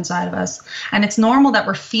that stuff inside of us. And it's normal that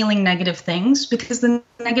we're feeling negative things, because the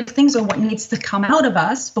negative things are what needs to come out of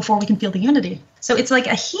us before we can feel the unity. So it's like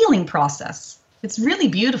a healing process. It's really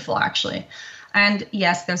beautiful, actually. And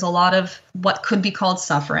yes, there's a lot of what could be called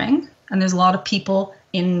suffering. And there's a lot of people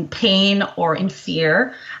in pain or in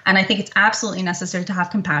fear. And I think it's absolutely necessary to have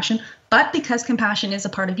compassion, but because compassion is a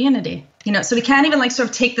part of unity, so we can't even like sort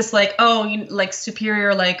of take this like, oh, like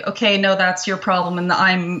superior, like, okay, no, that's your problem and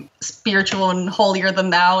I'm spiritual and holier than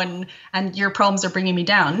thou and your problems are bringing me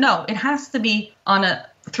down. No, it has to be on a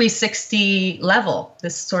 360 level,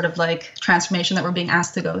 this sort of like transformation that we're being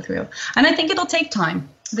asked to go through. And I think it'll take time.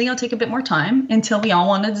 I think it'll take a bit more time until we all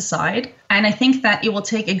want to decide. And I think that it will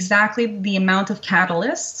take exactly the amount of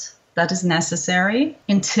catalyst that is necessary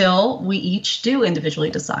until we each do individually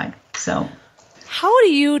decide. So how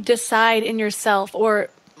do you decide in yourself, or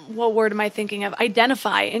what word am I thinking of?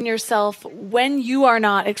 Identify in yourself when you are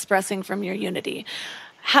not expressing from your unity?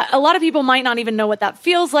 A lot of people might not even know what that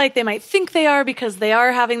feels like. They might think they are because they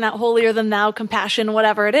are having that holier than thou compassion,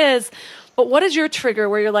 whatever it is. But what is your trigger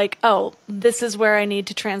where you're like, oh, this is where I need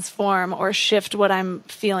to transform or shift what I'm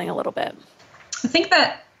feeling a little bit? I think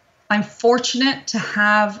that I'm fortunate to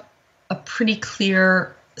have a pretty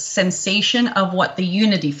clear sensation of what the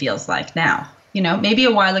unity feels like now. Maybe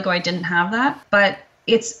a while ago I didn't have that, but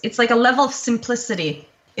it's like a level of simplicity.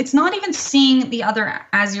 It's not even seeing the other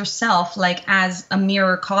as yourself, like as a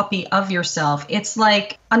mirror copy of yourself. It's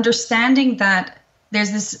like understanding that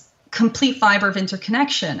there's this complete fiber of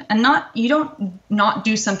interconnection, and you don't not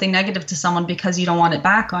do something negative to someone because you don't want it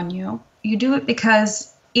back on you. You do it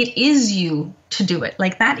because it is you to do it.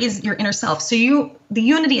 Like that is your inner self. So the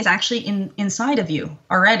unity is actually inside of you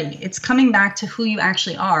already. It's coming back to who you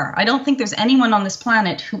actually are. I don't think there's anyone on this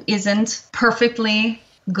planet who isn't perfectly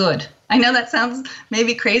good. I know that sounds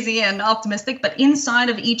maybe crazy and optimistic, but inside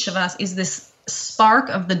of each of us is this spark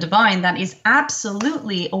of the divine that is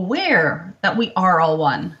absolutely aware that we are all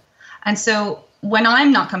one. And so when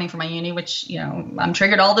I'm not coming from my uni, which, I'm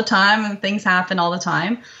triggered all the time and things happen all the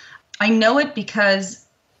time, I know it because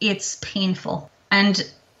it's painful. And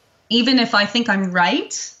even if I think I'm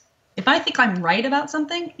right, about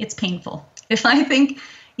something, it's painful. If I think,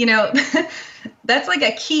 that's like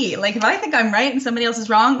a key. Like if I think I'm right and somebody else is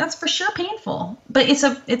wrong, that's for sure painful. But it's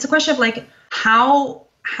a question of like, how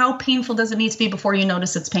painful does it need to be before you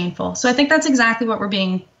notice it's painful? So I think that's exactly what we're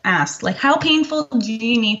being asked. Like, how painful do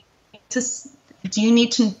you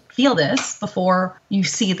need to feel this before you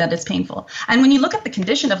see that it's painful? And when you look at the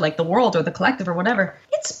condition of like the world or the collective or whatever,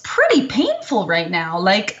 it's pretty painful right now.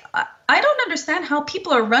 Like, I don't understand how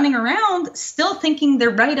people are running around still thinking they're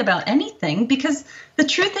right about anything, because the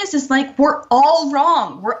truth is like, we're all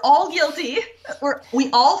wrong. We're all guilty. We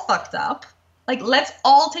all fucked up. Like, let's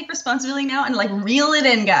all take responsibility now and like reel it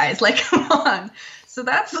in, guys. Like, come on. So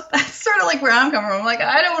that's sort of like where I'm coming from. I'm like,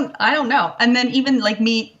 I don't know. And then even like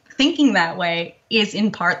me thinking that way is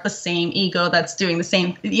in part the same ego that's doing the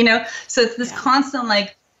same, So it's this constant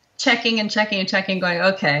like checking and going,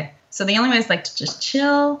 okay. So the only way is like to just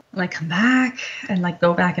chill, like come back and like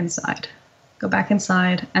go back inside,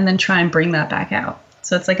 and then try and bring that back out.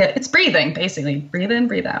 So it's like it's breathing, basically. Breathe in,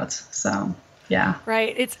 breathe out. So yeah.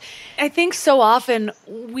 Right. I think so often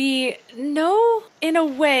we know in a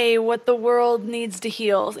way what the world needs to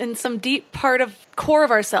heal in some deep core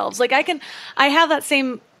of ourselves. Like I have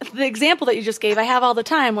the example that you just gave, I have all the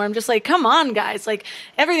time where I'm just like, come on, guys, like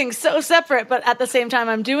everything's so separate, but at the same time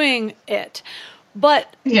I'm doing it.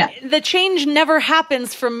 But the change never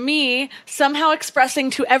happens from me somehow expressing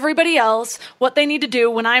to everybody else what they need to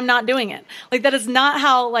do when I'm not doing it. Like that is not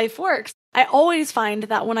how life works. I always find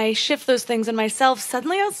that when I shift those things in myself,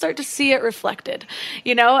 suddenly I'll start to see it reflected,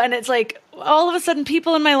 and it's like all of a sudden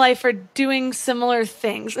people in my life are doing similar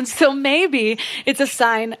things. And so maybe it's a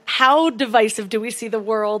sign, how divisive do we see the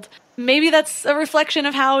world? Maybe that's a reflection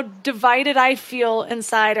of how divided I feel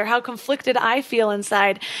inside or how conflicted I feel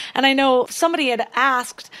inside. And I know somebody had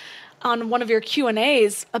asked on one of your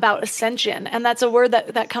Q&As about ascension, and that's a word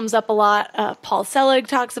that comes up a lot. Paul Selig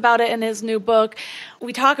talks about it in his new book.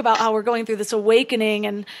 We talk about how we're going through this awakening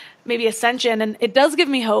and maybe ascension, and it does give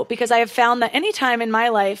me hope, because I have found that any time in my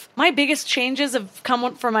life, my biggest changes have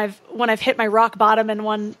come from when I've hit my rock bottom in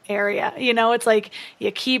one area. It's like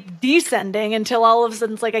you keep descending until all of a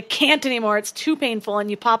sudden it's like I can't anymore. It's too painful,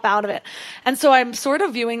 and you pop out of it. And so I'm sort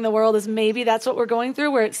of viewing the world as maybe that's what we're going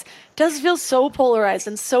through, where it does feel so polarized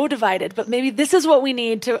and so divided, but maybe this is what we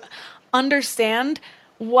need to understand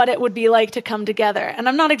what it would be like to come together. And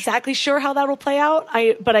I'm not exactly sure how that will play out,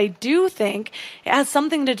 but I do think it has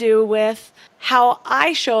something to do with how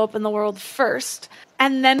I show up in the world first,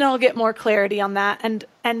 and then I'll get more clarity on that.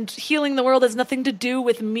 And healing the world has nothing to do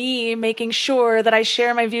with me making sure that I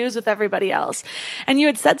share my views with everybody else. And you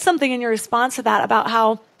had said something in your response to that about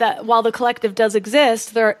how that while the collective does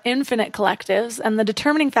exist, there are infinite collectives, and the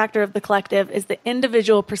determining factor of the collective is the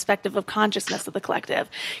individual perspective of consciousness of the collective.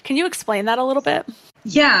 Can you explain that a little bit?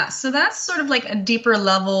 Yeah, so that's sort of like a deeper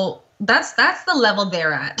level. That's the level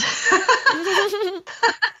they're at.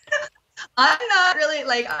 I'm not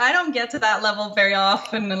really I don't get to that level very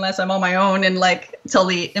often unless I'm on my own and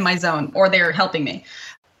totally in my zone, or they're helping me.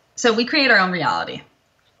 So we create our own reality,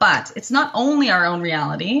 but it's not only our own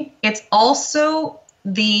reality, it's also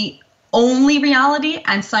the only reality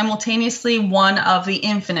and simultaneously one of the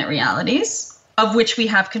infinite realities of which we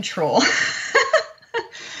have control.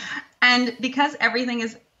 And because everything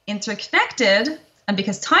is interconnected, and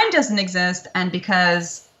because time doesn't exist, and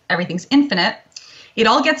because everything's infinite, it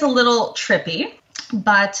all gets a little trippy.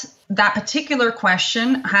 But that particular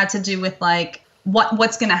question had to do with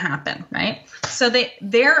what's going to happen, right? So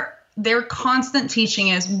their constant teaching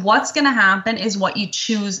is what's going to happen is what you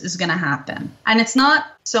choose is going to happen. And it's not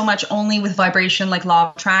so much only with vibration like law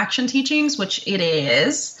of attraction teachings, which it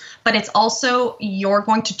is, but it's also you're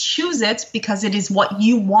going to choose it because it is what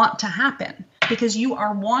you want to happen. Because you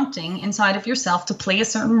are wanting inside of yourself to play a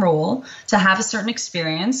certain role, to have a certain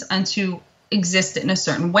experience, and to exist in a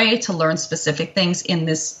certain way, to learn specific things in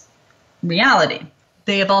this reality.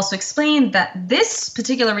 They have also explained that this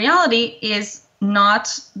particular reality is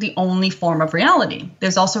not the only form of reality.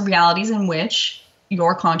 There's also realities in which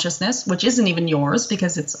your consciousness, which isn't even yours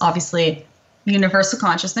because it's obviously universal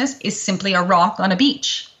consciousness, is simply a rock on a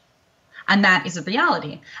beach. And that is a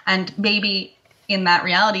reality. And maybe in that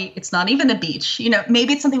reality, it's not even a beach.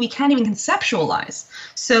 Maybe it's something we can't even conceptualize.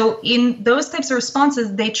 So in those types of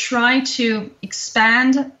responses, they try to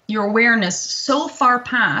expand your awareness so far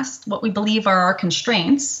past what we believe are our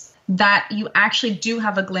constraints that you actually do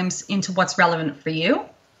have a glimpse into what's relevant for you,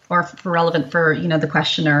 or relevant for, the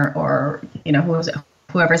questioner, or,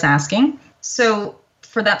 whoever's asking. So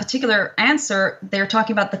for that particular answer, they're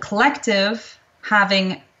talking about the collective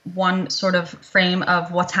having one sort of frame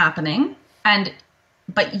of what's happening,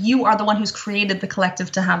 but you are the one who's created the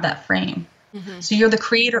collective to have that frame. Mm-hmm. So you're the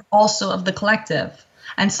creator also of the collective.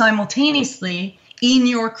 And simultaneously, in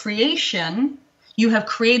your creation, you have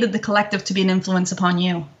created the collective to be an influence upon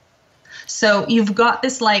you. So you've got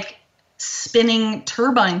this spinning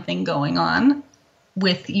turbine thing going on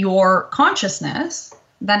with your consciousness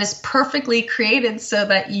that is perfectly created so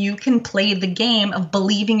that you can play the game of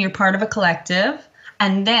believing you're part of a collective,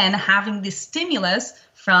 and then having this stimulus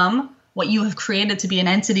from what you have created to be an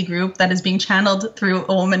entity group that is being channeled through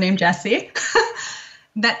a woman named Jessie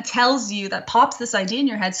that tells you, that pops this idea in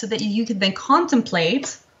your head so that you can then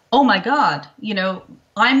contemplate, oh my God,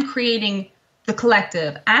 I'm creating the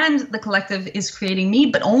collective, and the collective is creating me,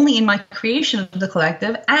 but only in my creation of the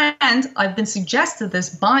collective. And I've been suggested this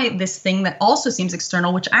by this thing that also seems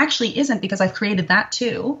external, which actually isn't, because I've created that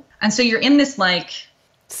too. And so you're in this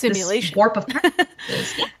simulation, this warp of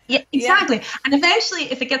practices. Yeah, exactly. Yeah. And eventually,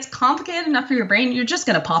 if it gets complicated enough for your brain, you're just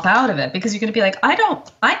going to pop out of it, because you're going to be like,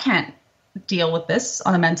 I can't deal with this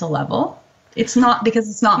on a mental level. It's not, because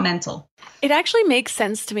it's not mental. It actually makes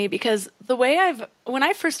sense to me, because the way when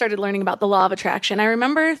I first started learning about the law of attraction, I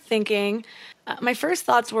remember thinking, my first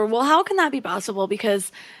thoughts were, well, how can that be possible?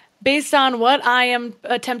 Because based on what I am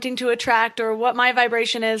attempting to attract or what my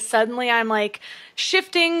vibration is, suddenly I'm like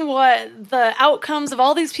shifting what the outcomes of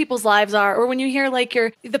all these people's lives are. Or when you hear like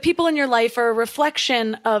the people in your life are a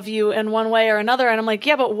reflection of you in one way or another. And I'm like,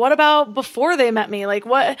 yeah, but what about before they met me? Like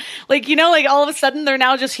what, like, you know, like all of a sudden they're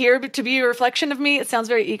now just here to be a reflection of me. It sounds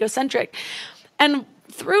very egocentric. And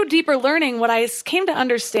through deeper learning, what I came to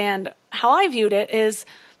understand, how I viewed it, is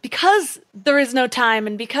because there is no time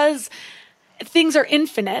and because things are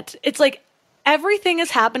infinite, it's like everything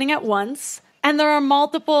is happening at once and there are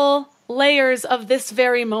multiple layers of this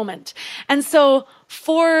very moment. And so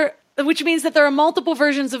which means that there are multiple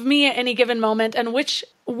versions of me at any given moment, and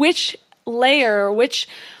which layer or which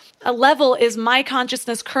a level is my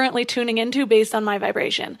consciousness currently tuning into based on my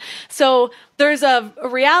vibration. So there's a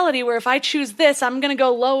reality where if I choose this, I'm going to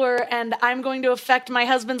go lower and I'm going to affect my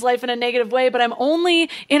husband's life in a negative way, but I'm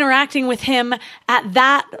only interacting with him at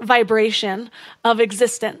that vibration of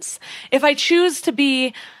existence. If I choose to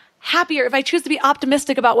be happier, if I choose to be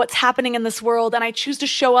optimistic about what's happening in this world and I choose to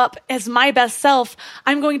show up as my best self,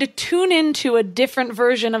 I'm going to tune into a different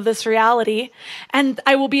version of this reality, and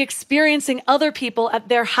I will be experiencing other people at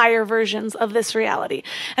their higher versions of this reality.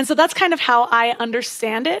 And so that's kind of how I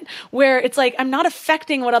understand it, where it's like I'm not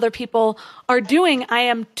affecting what other people are doing. I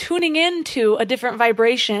am tuning into a different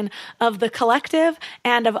vibration of the collective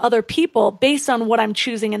and of other people based on what I'm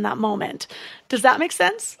choosing in that moment. Does that make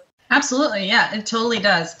sense? Absolutely. Yeah, it totally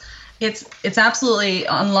does. It's absolutely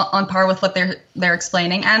on par with what they're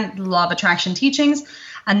explaining and the law of attraction teachings.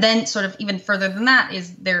 And then sort of even further than that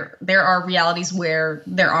is there are realities where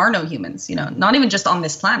there are no humans, you know, not even just on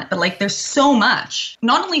this planet, but like there's so much.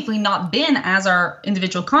 Not only have we not been as our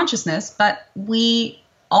individual consciousness, but we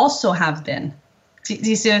also have been. Do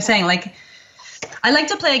you see what I'm saying? Like, I like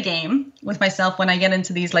to play a game with myself when I get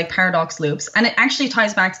into these like paradox loops. And it actually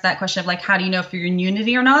ties back to that question of like, how do you know if you're in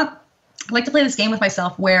unity or not? I like to play this game with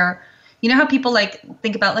myself where, you know how people like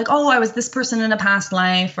think about like, oh, I was this person in a past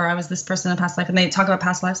life, or I was this person in a past life, and they talk about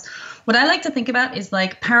past lives. What I like to think about is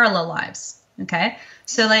like parallel lives. Okay.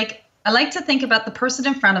 So like, I like to think about the person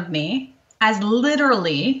in front of me as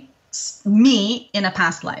literally me in a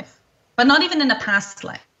past life, but not even in a past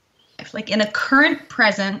life, like in a current,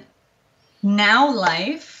 present, now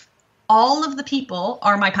life. All of the people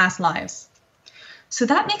are my past lives. So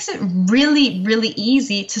that makes it really, really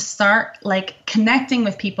easy to start like connecting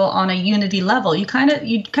with people on a unity level. You kind of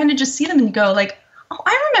just see them and go like, oh,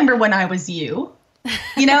 I remember when I was you,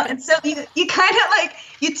 you know? And so you kind of like,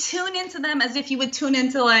 you tune into them as if you would tune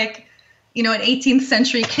into like, you know, an 18th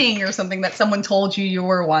century king or something that someone told you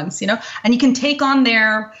were once, you know, and you can take on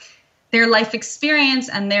their life experience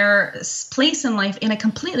and their place in life in a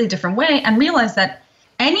completely different way and realize that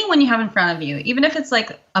anyone you have in front of you, even if it's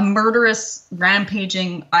like a murderous,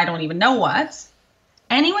 rampaging, I don't even know what,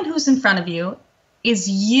 anyone who's in front of you is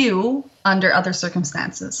you under other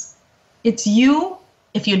circumstances. It's you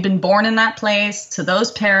if you'd been born in that place, to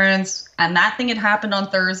those parents, and that thing had happened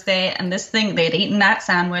on Thursday, and this thing, they'd eaten that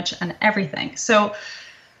sandwich and everything. So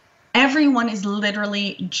everyone is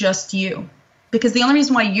literally just you. Because the only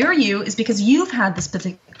reason why you're you is because you've had the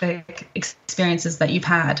specific experiences that you've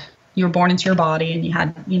had. You were born into your body and you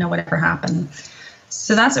had, you know, whatever happened.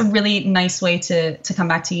 So that's a really nice way to come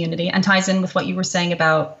back to unity, and ties in with what you were saying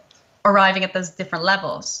about arriving at those different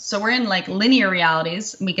levels. So we're in like linear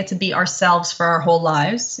realities. We get to be ourselves for our whole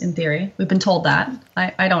lives, in theory. We've been told that.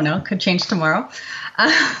 I don't know. Could change tomorrow.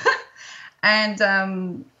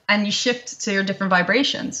 And you shift to your different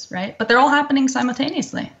vibrations, right? But they're all happening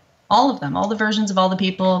simultaneously. All of them, all the versions of all the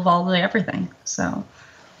people, of all the everything. So,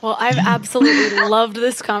 well, I've absolutely loved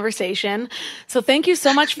this conversation. So thank you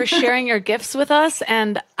so much for sharing your gifts with us.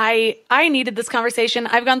 And I needed this conversation.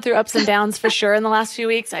 I've gone through ups and downs for sure in the last few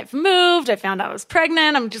weeks. I've moved. I found out I was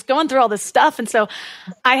pregnant. I'm just going through all this stuff. And so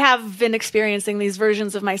I have been experiencing these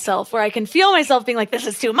versions of myself where I can feel myself being like, this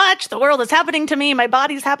is too much. The world is happening to me. My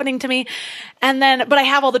body's happening to me. And then, but I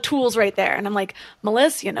have all the tools right there. And I'm like,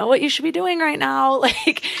 Melissa, you know what you should be doing right now?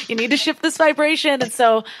 Like, you need to shift this vibration. And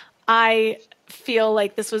so I feel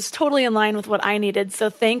like this was totally in line with what I needed. So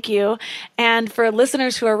thank you. And for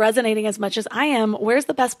listeners who are resonating as much as I am, where's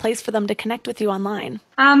the best place for them to connect with you online?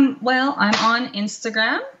 Well, I'm on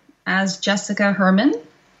Instagram as Jessica Herman.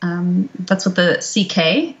 That's with the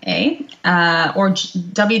CKA, or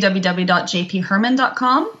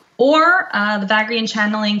www.jpherman.com, or the Vagrian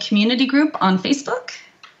Channeling Community Group on Facebook.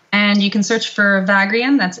 And you can search for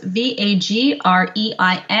Vagrian, that's Vagrein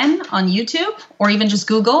on YouTube, or even just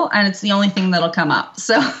Google, and it's the only thing that'll come up.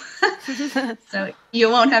 So, so you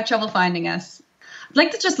won't have trouble finding us. I'd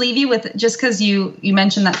like to just leave you with, just because you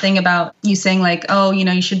mentioned that thing about you saying like, oh,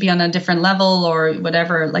 you should be on a different level or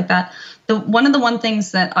whatever like that. One of the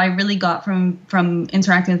things that I really got from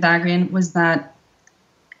interacting with Agrian was that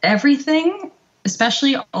everything,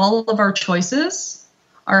 especially all of our choices,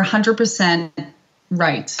 are 100%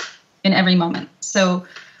 right in every moment. So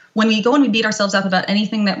when we go and we beat ourselves up about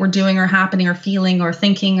anything that we're doing or happening or feeling or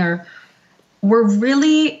thinking, or we're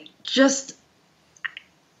really just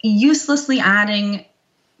uselessly adding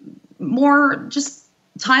more just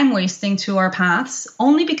time wasting to our paths,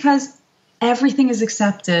 only because everything is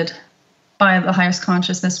accepted by the highest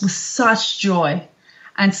consciousness with such joy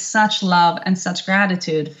and such love and such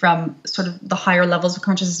gratitude from sort of the higher levels of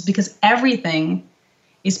consciousness, because everything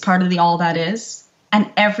is part of the all that is,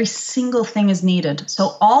 and every single thing is needed.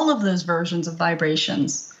 So all of those versions of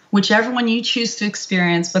vibrations, whichever one you choose to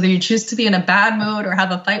experience, whether you choose to be in a bad mood or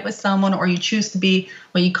have a fight with someone, or you choose to be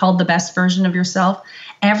what you call the best version of yourself,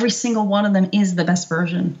 every single one of them is the best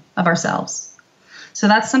version of ourselves. So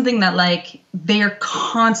that's something that like they're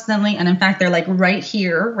constantly, and in fact, they're like right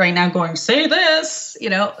here, right now going, say this,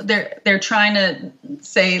 they're trying to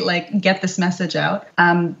say like, get this message out.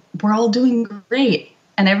 We're all doing great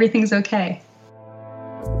and everything's okay.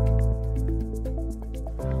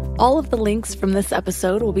 All of the links from this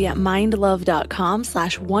episode will be at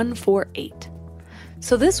mindlove.com/148.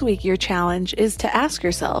 So this week, your challenge is to ask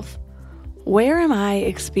yourself, where am I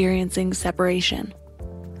experiencing separation?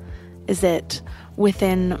 Is it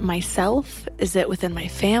within myself? Is it within my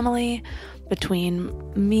family? Between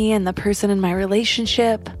me and the person in my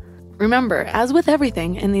relationship? Remember, as with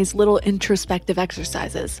everything in these little introspective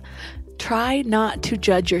exercises, try not to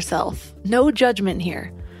judge yourself. No judgment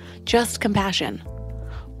here, just compassion.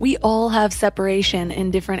 We all have separation in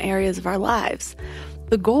different areas of our lives.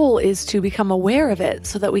 The goal is to become aware of it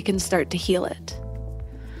so that we can start to heal it.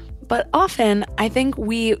 But often, I think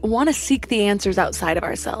we want to seek the answers outside of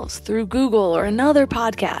ourselves through Google or another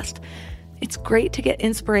podcast. It's great to get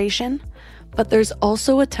inspiration, but there's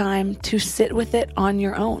also a time to sit with it on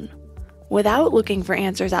your own, without looking for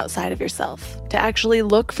answers outside of yourself, to actually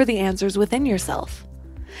look for the answers within yourself.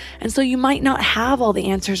 And so you might not have all the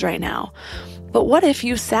answers right now, but what if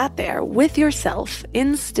you sat there with yourself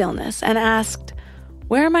in stillness and asked,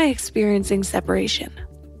 where am I experiencing separation?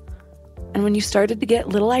 And when you started to get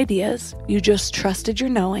little ideas, you just trusted your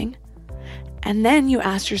knowing. And then you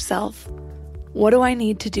asked yourself, what do I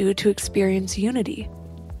need to do to experience unity?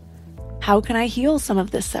 How can I heal some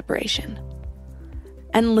of this separation?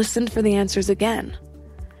 And listened for the answers again.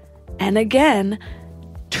 And again,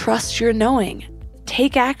 trust your knowing.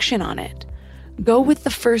 Take action on it. Go with the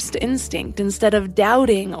first instinct instead of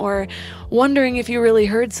doubting or wondering if you really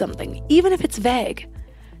heard something, even if it's vague.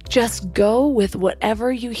 Just go with whatever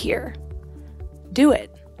you hear. Do it.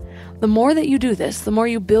 The more that you do this, the more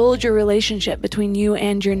you build your relationship between you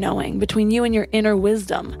and your knowing, between you and your inner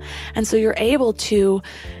wisdom. And so you're able to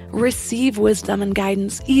receive wisdom and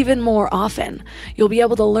guidance even more often. You'll be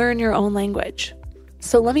able to learn your own language.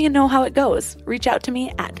 So let me know how it goes. Reach out to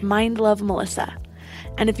me at MindLoveMelissa.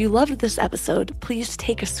 And if you loved this episode, please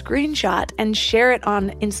take a screenshot and share it on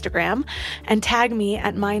Instagram and tag me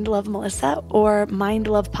at MindLoveMelissa or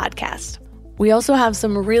MindLovePodcast. We also have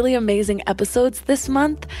some really amazing episodes this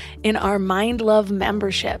month in our MindLove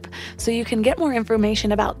membership. So you can get more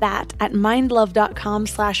information about that at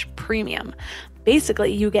mindlove.com/premium.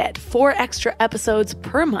 Basically, you get 4 extra episodes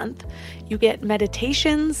per month. You get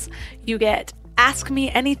meditations. You get Ask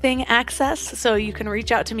Me Anything access, so you can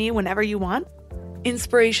reach out to me whenever you want.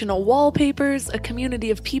 Inspirational wallpapers, a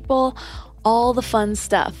community of people, all the fun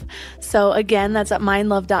stuff. So again, that's at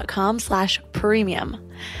mindlove.com/premium.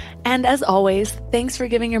 And as always, thanks for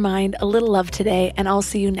giving your mind a little love today, and I'll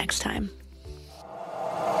see you next time.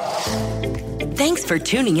 Thanks for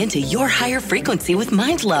tuning into Your Higher Frequency with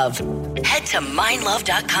Mind Love. Head to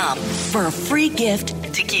mindlove.com for a free gift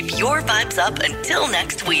to keep your vibes up until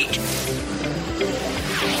next week.